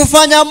 Hata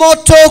kufanya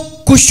moto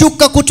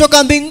kushuka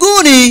kutoka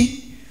mbinguni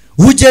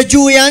uje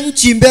juu ya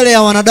nchi mbele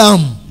ya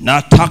wanadamu.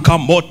 Nataka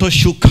moto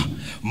shuka,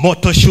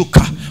 moto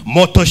shuka,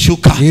 moto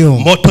shuka, Dio.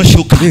 Moto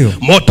shuka, Dio.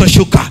 Moto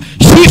shuka.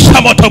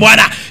 Shusha moto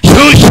Bwana,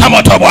 shusha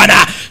moto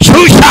Bwana,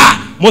 shusha.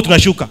 Moto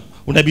unashuka.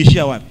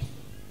 Unabishia wapi?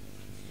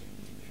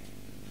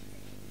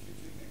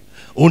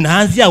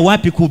 Unaanzia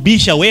wapi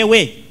kubisha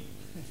wewe?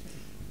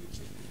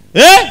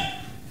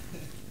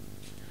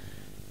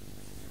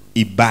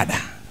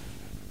 Ibada.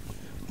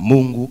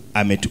 Mungu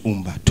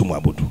ametuumba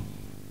tumwabudu,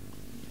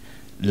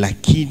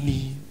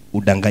 lakini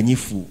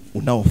udanganyifu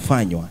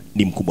unaofanywa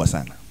ni mkubwa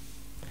sana.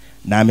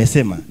 Na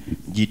amesema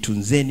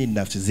jitunzeni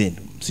nafsi zenu,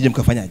 msije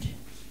mkafanyaje?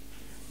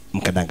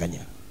 Mkadanganya.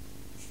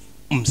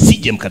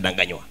 Msije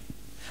mkadanganywa.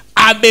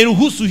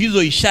 Ameruhusu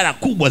hizo ishara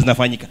kubwa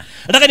zinafanyika.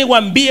 Nataka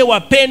niwaambie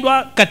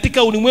wapendwa,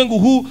 katika ulimwengu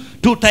huu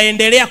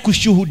tutaendelea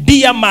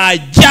kushuhudia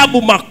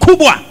maajabu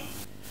makubwa,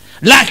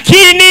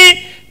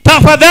 lakini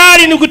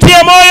tafadhali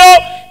nikutie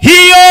moyo,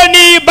 hiyo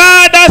ni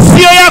ibada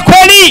sio ya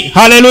kweli.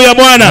 Haleluya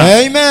Bwana.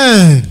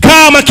 Amen.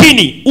 Kaa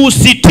makini,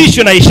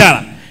 usitishwe na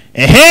ishara.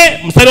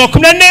 Mstari wa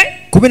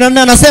 14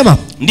 anasema,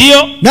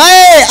 ndio,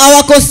 naye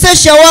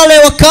awakosesha wale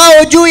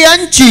wakao juu ya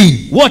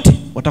nchi. Wote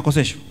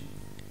watakoseshwa.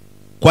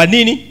 Kwa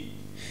nini?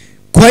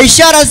 Kwa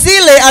ishara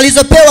zile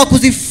alizopewa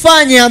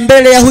kuzifanya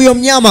mbele ya huyo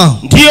mnyama.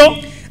 Ndio,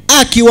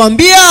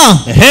 akiwaambia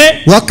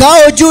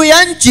wakao juu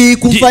ya nchi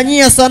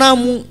kumfanyia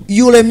sanamu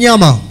yule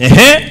mnyama.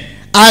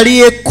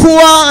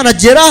 Aliyekuwa na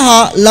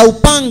jeraha la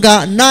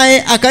upanga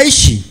naye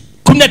akaishi.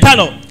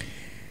 15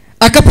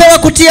 akapewa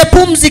kutia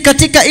pumzi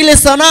katika ile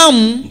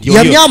sanamu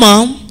ya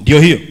mnyama.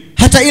 Ndio hiyo.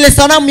 Hata ile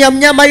sanamu ya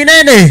mnyama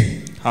inene.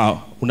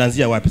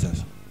 Unaanzia wapi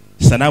sasa?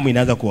 Sanamu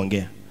inaanza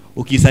kuongea.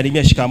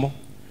 Ukisalimia shikamo,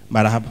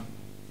 marahaba,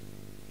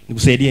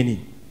 nikusaidie nini?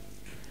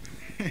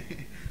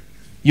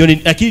 Hiyo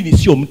ni akili,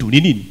 sio mtu.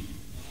 Ni nini?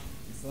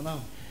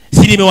 Sanamu.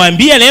 Si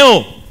nimewaambia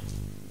leo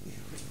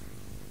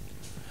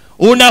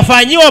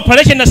unafanyiwa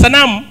operation na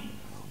sanamu,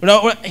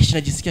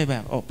 unajisikia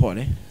vibaya.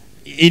 Pole.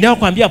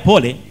 Inayokuambia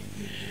pole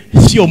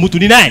sio mtu.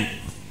 Ni nani?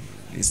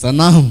 Ni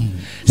sanamu.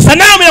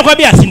 Sanamu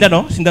inakwambia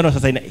sindano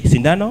sasa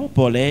sindano,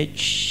 pole,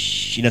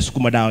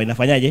 inasukuma dawa,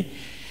 inafanyaje?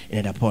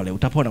 Inaenda pole,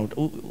 utapona,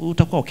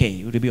 utakuwa okay,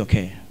 you'll be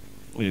okay.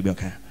 Will be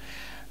okay.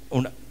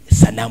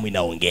 Sanamu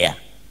inaongea.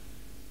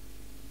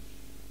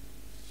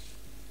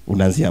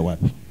 Unaanzia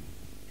wapi?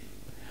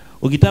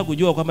 Ukitaka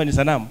kujua kwamba ni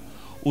sanamu,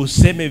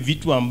 useme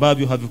vitu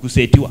ambavyo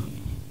havikusetiwa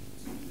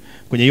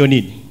kwenye hiyo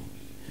nini,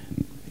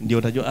 ndio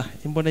utajua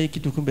mbona hii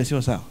kitu kumbe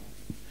sio sawa.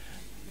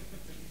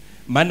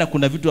 Maana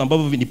kuna vitu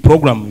ambavyo ni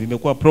program,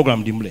 vimekuwa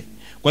programmed mle.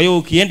 Kwa hiyo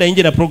ukienda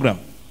nje na program,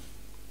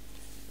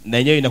 na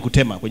yenyewe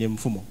inakutema kwenye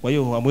mfumo. Kwa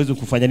hiyo hamwezi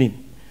kufanya nini?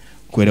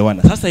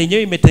 Kuelewana. Sasa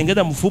yenyewe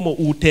imetengeza mfumo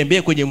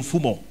utembee kwenye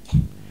mfumo.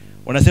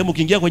 Wanasema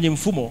ukiingia kwenye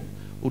mfumo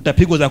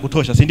utapigwa za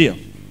kutosha, si ndio?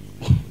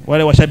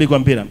 Wale washabiki wa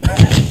mpira.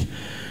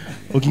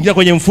 Ukiingia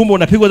kwenye mfumo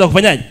unapigwa za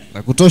kufanyaje?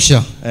 Na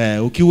kutosha.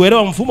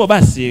 Ukiuelewa mfumo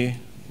basi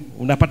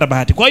unapata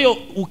bahati. Kwa hiyo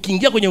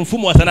ukiingia kwenye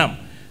mfumo wa sanamu,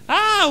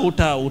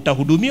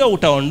 utahudumiwa,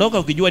 utaondoka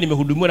ukijua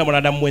nimehudumiwa na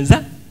mwanadamu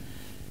mwenza.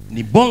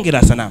 Ni bonge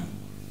la sanamu.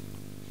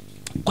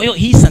 Kwa hiyo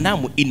hii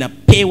sanamu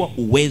inapewa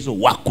uwezo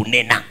wa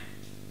kunena.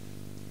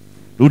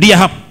 Rudia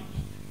hapo.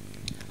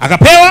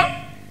 Akapewa?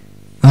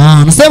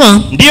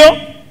 Anasema? Ndio.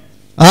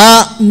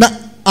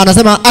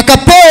 Anasema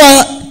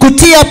akapewa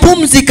kutia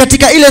pumzi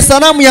katika ile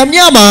sanamu ya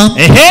mnyama.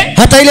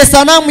 Hata ile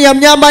sanamu ya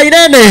mnyama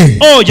inene.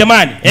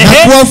 Jamani. Na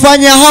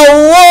kuwafanya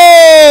hao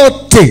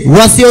wote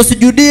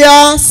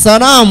wasiosujudia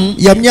sanamu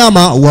ya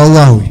mnyama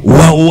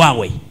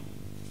wauawe.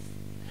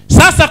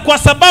 Sasa kwa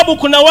sababu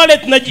kuna wale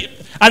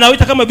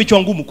anawaita kama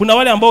vichwa ngumu, kuna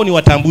wale ambao ni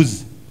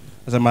watambuzi.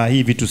 Nasema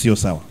hii vitu sio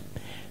sawa.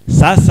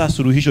 Sasa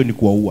suluhisho ni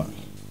kuwaua.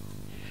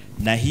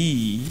 Na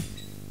hii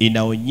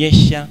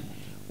inaonyesha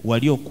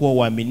waliokuwa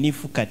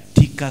waaminifu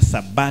katika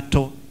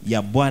sabato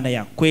ya Bwana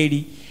ya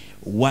kweli,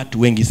 watu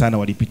wengi sana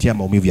walipitia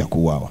maumivu ya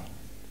kuuawa.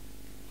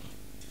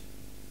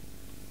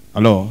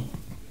 Halo?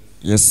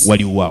 Yes.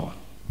 Waliuawa.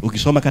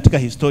 Ukisoma katika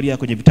historia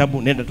kwenye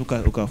vitabu, nenda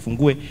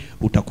ukafungue,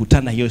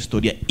 utakutana hiyo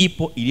historia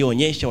ipo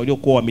iliyoonyesha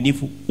waliokuwa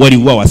waaminifu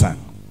waliuawa sana.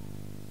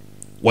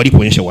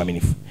 Walipoonyesha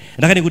uaminifu.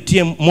 Nataka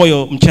nikutie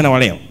moyo mchana wa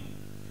leo.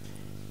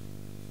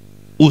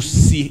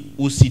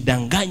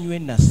 Usidanganywe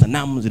na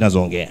sanamu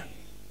zinazoongea.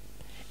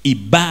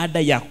 Ibada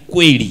ya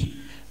kweli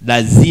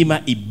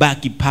lazima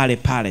ibaki pale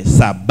pale,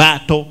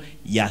 sabato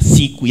ya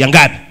siku ya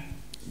ngapi?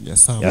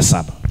 Ya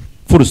saba.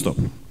 Full stop.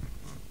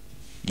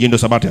 Hiyo ndio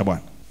sabato ya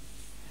Bwana.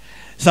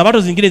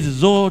 Sabato zingine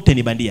zote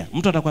ni bandia.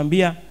 Mtu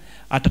atakwambia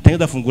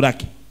atatengeneza fungu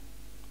lake.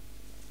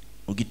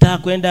 Ukitaka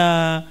kwenda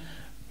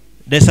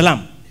Dar es Salaam,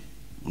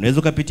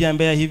 unaweza kupitia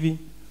Mbeya hivi,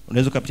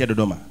 unaweza kupitia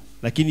Dodoma.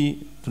 Lakini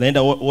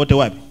tunaenda wote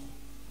wapi?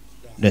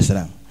 Dar es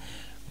Salaam.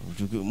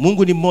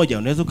 Mungu ni mmoja,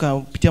 unaweza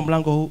kupitia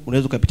mlango huu,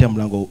 unaweza kupitia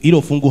mlango huu.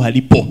 Hilo fungu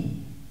halipo.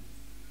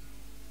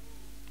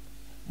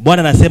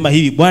 Bwana anasema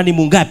hivi, Bwana ni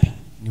Mungu ngapi?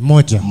 Ni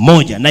moja.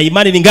 Moja. Na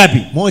imani ni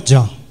ngapi?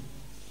 Moja.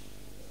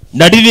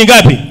 Na dini ni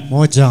ngapi?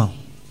 Moja.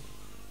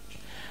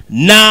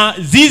 Na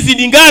zizi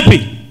ni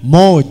ngapi?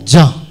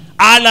 Moja.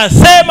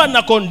 Anasema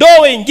na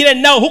kondoo wengine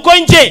nao huko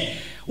nje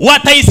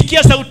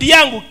wataisikia sauti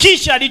yangu,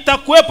 kisha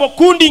litakuwepo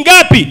kundi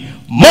ngapi?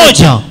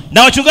 Moja.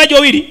 Na wachungaji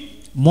wawili?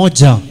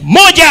 Moja.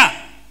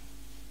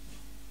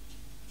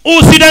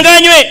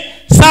 Usidanganywe,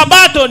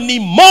 sabato ni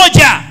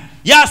moja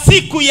ya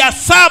siku ya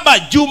saba,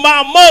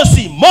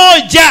 Jumamosi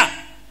moja.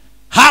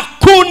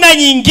 Hakuna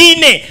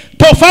nyingine.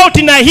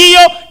 Tofauti na hiyo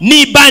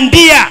ni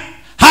bandia.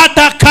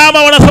 Hata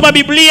kama wanasoma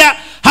Biblia,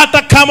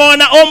 hata kama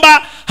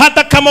wanaomba,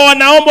 hata kama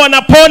wanaomba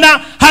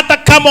wanapona, hata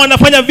kama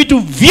wanafanya vitu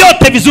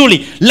vyote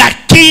vizuri,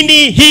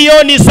 lakini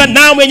hiyo ni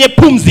sanamu yenye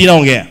pumzi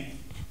inaongea.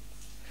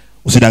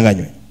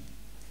 Usidanganywe.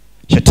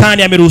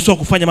 Shetani ameruhusiwa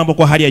kufanya mambo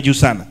kwa hali ya juu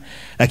sana.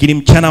 Lakini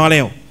mchana wa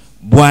leo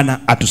Bwana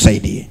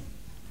atusaidie.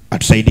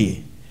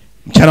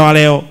 Mchana wa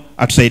leo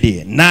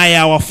atusaidie. Naye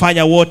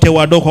awafanya wote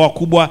wadogo kwa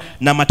wakubwa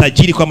na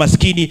matajiri kwa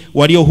maskini,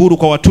 walio huru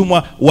kwa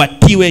watumwa,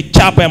 watiwe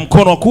chapa ya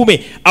mkono wa kuume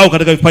au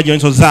katika vipaji vya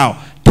nyuso zao.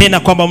 Tena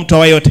kwamba mtu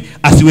awaye yote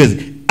asiweze.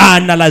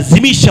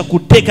 Analazimisha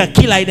kuteka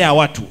kila aina ya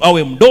watu,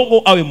 awe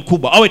mdogo awe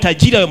mkubwa, awe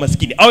tajiri awe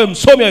maskini, awe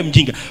msomi awe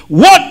mjinga,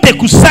 wote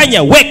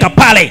kusanya, weka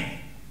pale.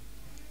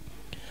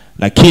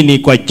 Lakini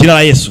kwa jina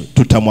la Yesu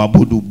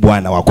tutamwabudu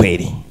Bwana wa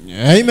kweli.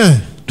 Amen.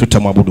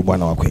 Tutamwabudu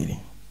Bwana wa kweli.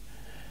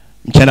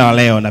 Mchana wa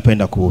leo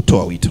napenda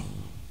kutoa wito.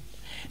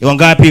 Ni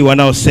wangapi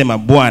wanaosema,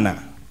 Bwana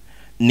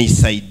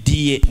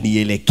nisaidie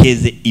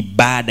nielekeze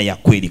ibada ya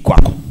kweli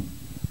kwako?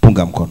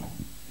 Punga mkono.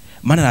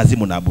 Maana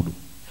lazima unaabudu,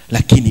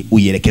 lakini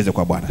uielekeze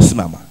kwa Bwana.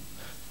 Simama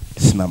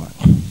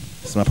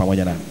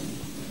pamoja nami.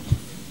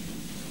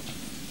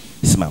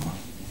 Simama.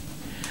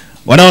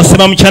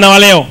 Wanaosema mchana wa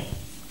leo,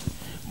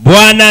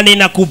 Bwana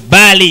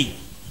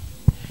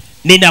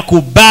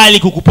ninakubali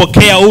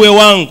kukupokea uwe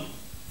wangu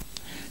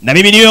na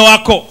mimi niwe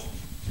wako.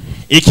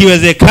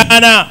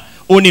 Ikiwezekana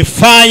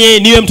unifanye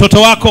niwe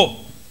mtoto wako.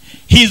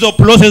 Hizo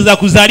process za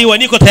kuzaliwa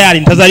niko tayari,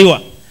 nitazaliwa.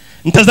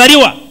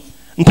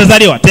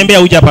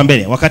 Tembea uje hapa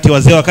mbele. Wakati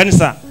wazee wa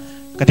kanisa,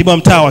 katibu wa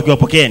mtaa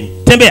wakiwapokeeni,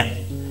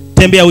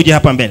 tembea uje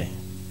hapa mbele.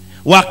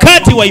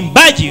 Wakati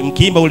waimbaji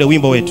mkiimba ule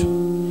wimbo wetu,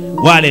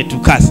 wale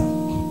tukasa,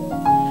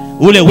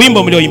 ule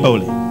wimbo mlioimba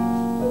ule,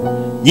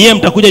 nyie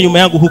mtakuja nyuma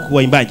yangu huku,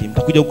 waimbaji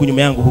mtakuja huku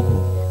nyuma yangu huku,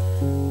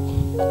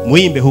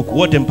 muimbe huku,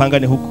 wote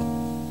mpangane huku,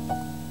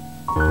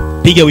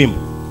 piga wimbo.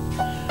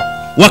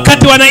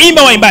 Wakati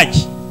wanaimba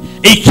waimbaji,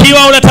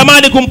 ikiwa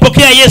unatamani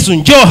kumpokea Yesu,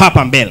 njoo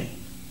hapa mbele.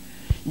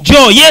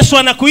 Njoo, Yesu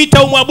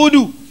anakuita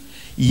umwabudu.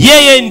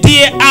 Yeye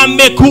ndiye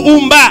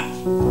amekuumba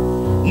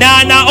na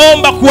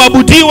anaomba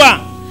kuabudiwa.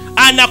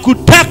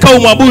 Anakutaka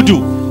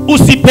umwabudu.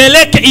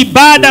 Usipeleke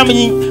ibada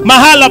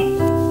mahala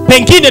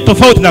pengine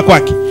tofauti na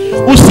kwake.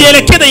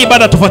 Usielekeze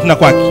ibada tofauti na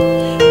kwake.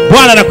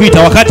 Bwana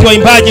anakuita. Wakati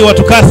waimbaji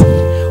watukasi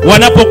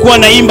wanapokuwa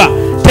naimba,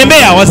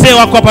 tembea, wazee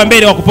wako hapa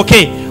mbele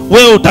wakupokee.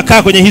 Wewe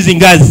utakaa kwenye hizi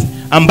ngazi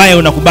ambaye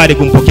unakubali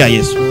kumpokea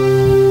Yesu.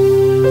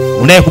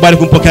 Unayekubali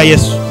kumpokea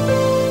Yesu,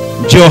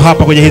 njoo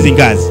hapa kwenye hizi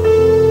ngazi.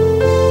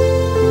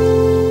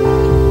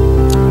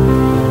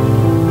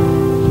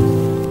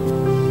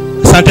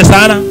 Asante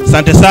sana,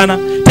 asante sana.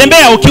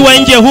 Tembea ukiwa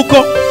nje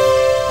huko.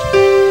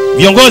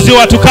 Viongozi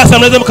wa TUCASA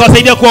mnaweza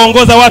mkawasaidia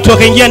kuwaongoza watu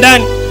wakaingia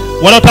ndani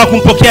wanaotaka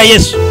kumpokea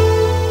Yesu.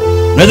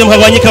 Mnaweza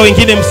mkagawanyika,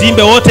 wengine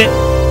msiimbe wote,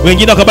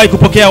 wengine wakabaki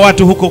kupokea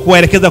watu huko,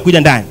 kuwaelekeza kuja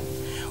ndani.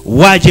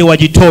 Waje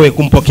wajitoe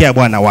kumpokea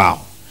Bwana wao.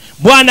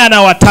 Bwana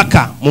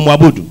anawataka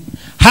mumwabudu.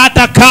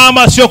 Hata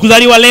kama sio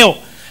kuzaliwa leo,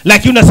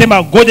 lakini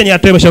unasema ngoja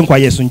niatoe maisha yangu kwa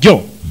Yesu. Njoo.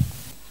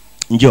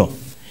 Njoo.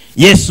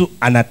 Yesu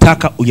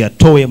anataka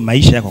uyatoe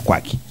maisha yako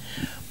kwake.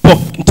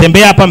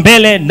 Tembea hapa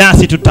mbele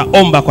nasi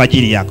tutaomba kwa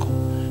ajili yako.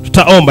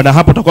 Tutaomba na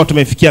hapo tutakuwa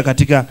tumefikia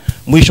katika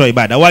mwisho wa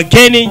ibada.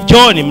 Wageni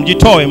njooni,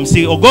 mjitoe,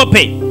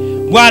 msiogope.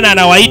 Bwana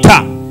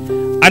anawaita.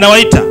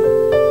 Anawaita.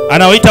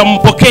 Anawaita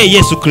mpokee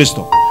Yesu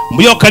Kristo.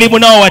 Mlio karibu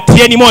nao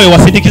watieni moyo,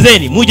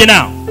 wasindikizeni, muje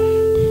nao.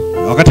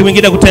 Wakati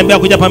mwingine kutembea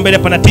kuja hapa mbele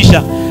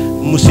panatisha,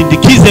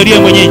 msindikize yule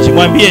mwenyeji,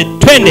 mwambie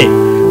twende,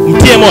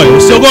 mtie moyo,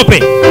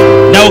 usiogope.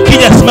 Na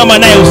ukija simama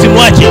naye,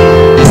 usimwache.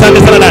 Asante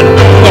sana dada.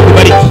 Mungu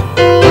akubariki.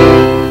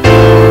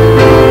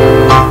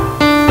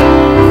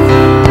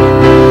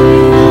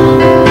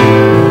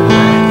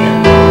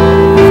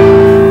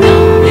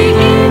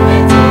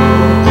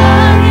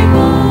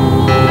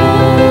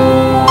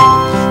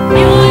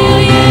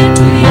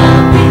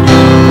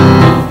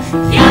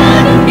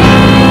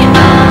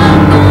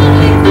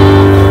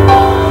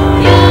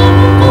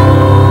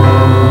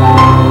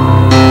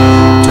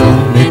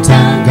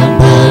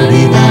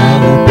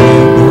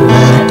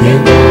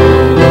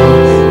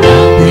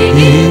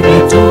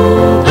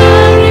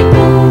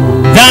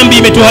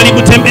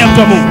 Imetuharibu. Tembea mtu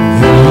wa Mungu.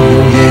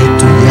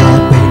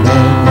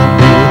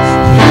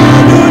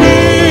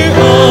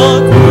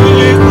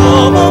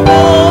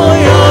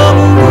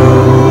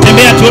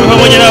 Tembea tuombe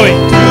pamoja nawe.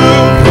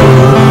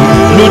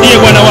 Mrudie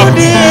Bwana wako.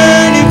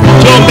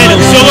 Njoo mbele,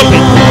 usiogope.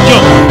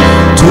 Njoo.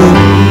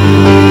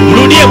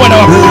 Mrudie Bwana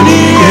wako.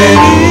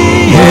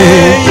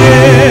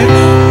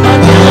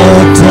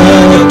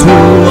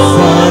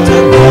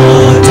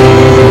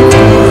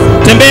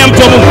 Tembea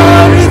mtu wa Mungu.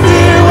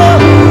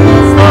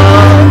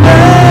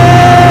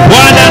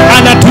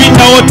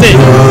 Anatuita wote.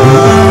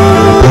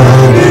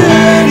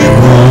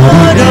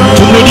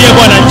 Tumrudie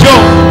Bwana. Njoo.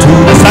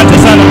 Asante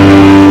sana.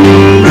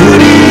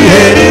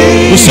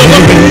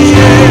 Usiogope.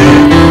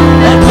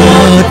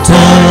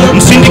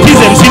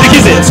 Msindikize,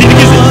 msindikize,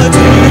 msindikize.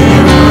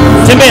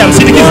 Tembea,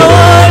 msindikize.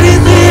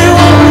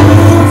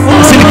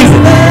 Msindikize.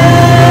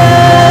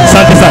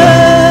 Asante sana.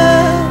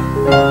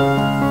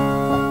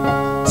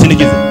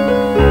 Msindikize.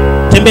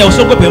 Tembea,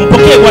 usiogope,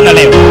 mpokee Bwana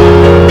leo.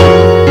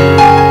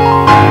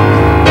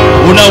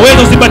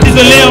 Unaweza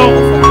usibatizwe leo,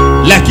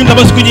 lakini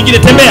kama siku nyingine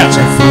tembea.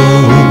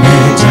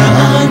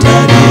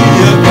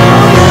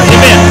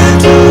 Tembea.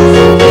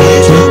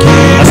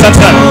 Asante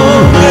sana.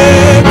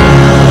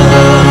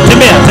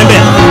 Tembea,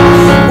 tembea.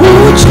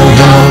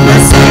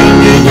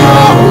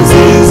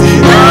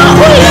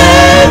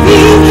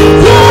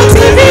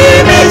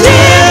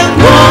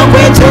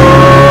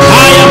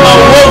 Haya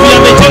maovu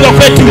yamejengwa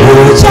kwetu.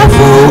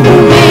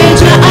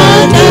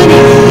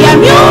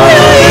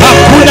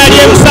 Hakuna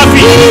aliye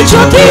msafi.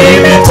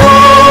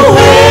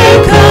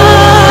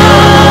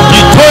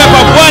 Jitoe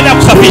kwa Bwana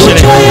kusafisha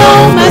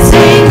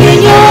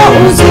leo.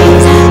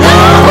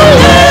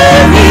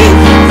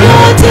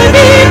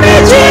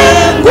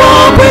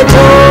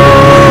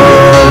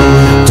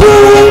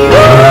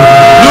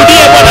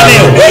 Mrudie Bwana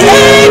leo.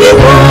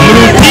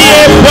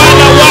 Mrudie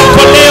Bwana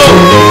wako leo,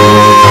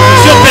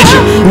 sio kesho.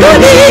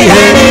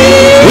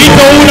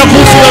 Wito huu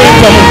unakuhusu wewe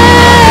mtu wa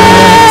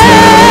Mungu.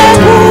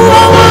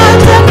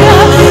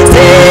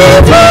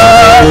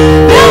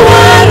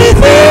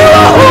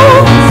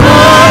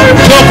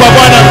 Njoo kwa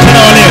Bwana mchana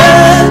wa leo.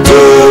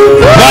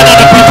 Bwana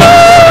anakuita.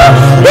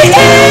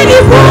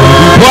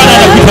 Bwana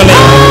anakuita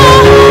leo.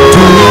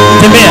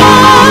 Tembea.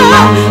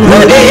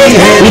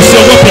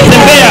 Usiogope,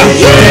 tembea.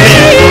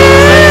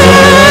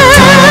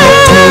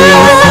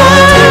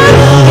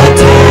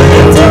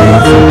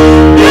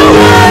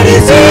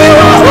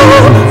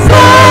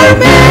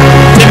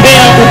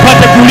 Tembea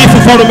upate kuurithi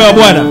ufalme wa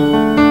Bwana.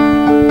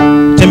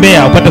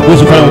 Tembea upate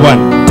kuurithi ufalme wa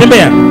Bwana.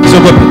 Tembea,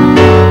 usiogope.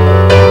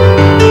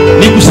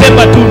 Ni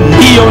kusema tu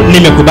ndio,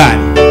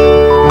 nimekubali.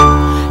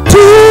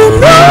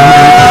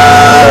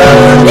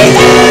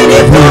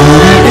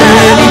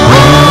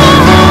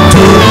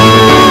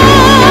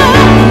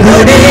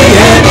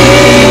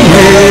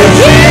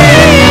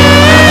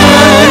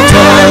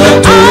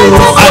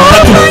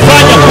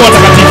 Atatufanya kuwa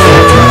watakatifu.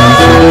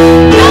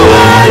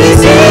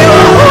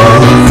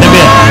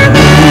 Tembea.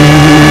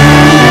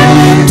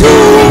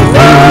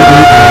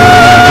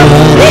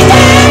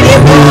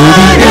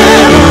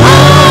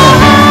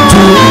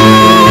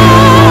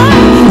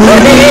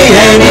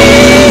 Yeah.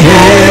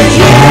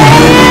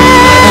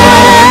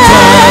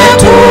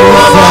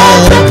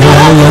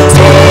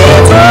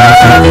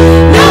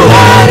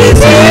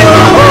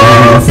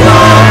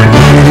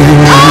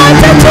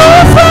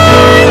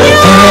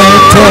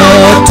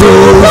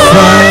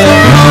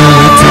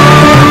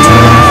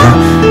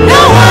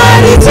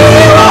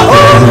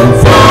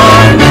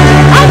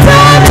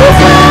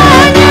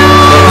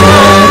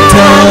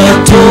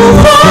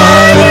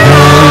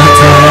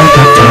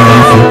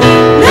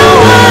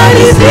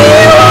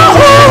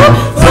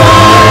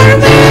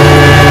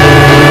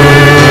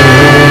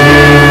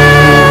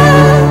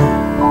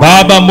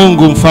 Baba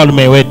Mungu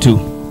mfalme wetu,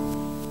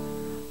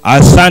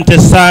 asante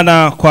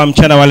sana kwa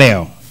mchana wa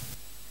leo.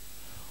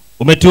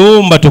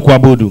 Umetuumba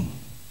tukuabudu,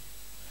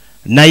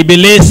 na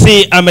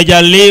ibilisi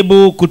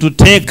amejaribu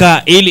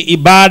kututeka ili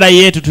ibada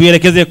yetu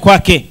tuielekeze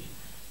kwake,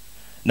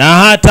 na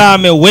hata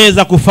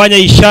ameweza kufanya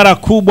ishara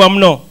kubwa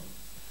mno.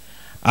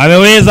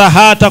 Ameweza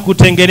hata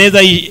kutengeneza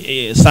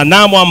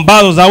sanamu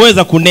ambazo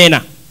zaweza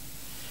kunena,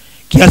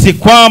 kiasi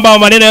kwamba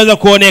maneno yaweza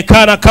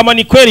kuonekana kama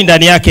ni kweli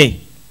ndani yake,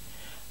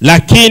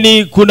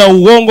 lakini kuna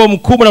uongo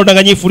mkubwa na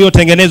udanganyifu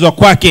uliotengenezwa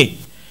kwake.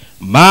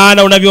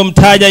 Maana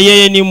unavyomtaja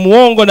yeye ni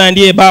muongo na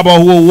ndiye baba wa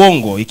huo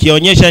uongo,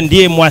 ikionyesha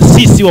ndiye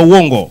muasisi wa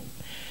uongo.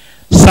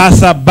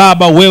 Sasa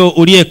Baba, wewe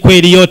uliye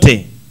kweli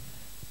yote,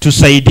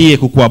 tusaidie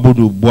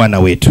kukuabudu Bwana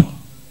wetu.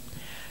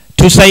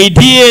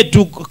 Tusaidie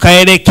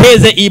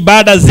tukaelekeze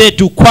ibada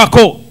zetu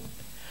kwako.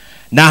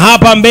 Na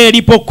hapa mbele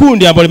lipo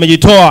kundi ambalo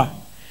limejitoa,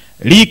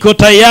 liko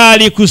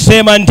tayari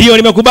kusema ndio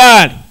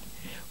nimekubali.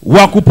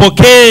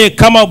 Wakupokee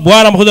kama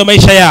Bwana mwokozi wa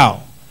maisha yao.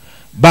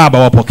 Baba,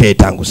 wapokee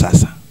tangu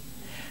sasa.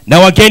 Na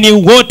wageni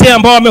wote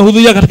ambao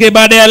wamehudhuria katika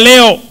ibada ya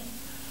leo,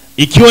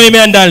 ikiwa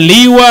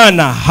imeandaliwa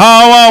na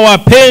hawa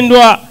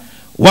wapendwa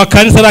wa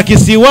kanisa la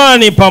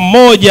Kisiwani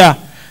pamoja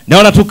na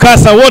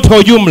wanatukasa wote kwa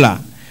ujumla,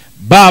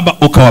 Baba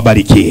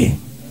ukawabarikie.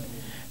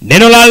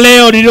 Neno la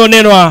leo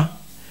lililonenwa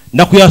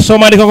na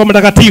kuyasoma andiko kwa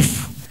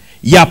mtakatifu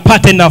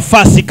yapate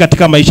nafasi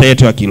katika maisha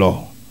yetu ya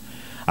kiroho.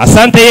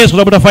 Asante Yesu,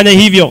 tunapofanya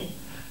hivyo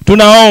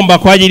tunaomba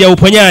kwa ajili ya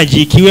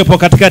uponyaji, ikiwepo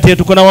katikati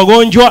yetu kuna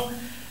wagonjwa.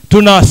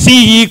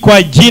 Tunasihi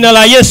kwa jina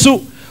la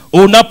Yesu,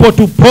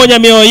 unapotuponya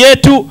mioyo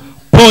yetu,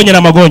 ponya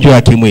na magonjwa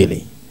ya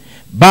kimwili.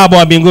 Baba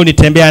wa mbinguni,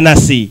 tembea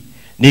nasi,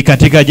 ni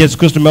katika Yesu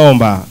Kristo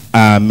tumeomba,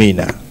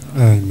 amina.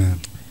 Amen.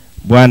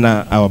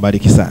 Bwana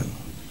awabariki sana.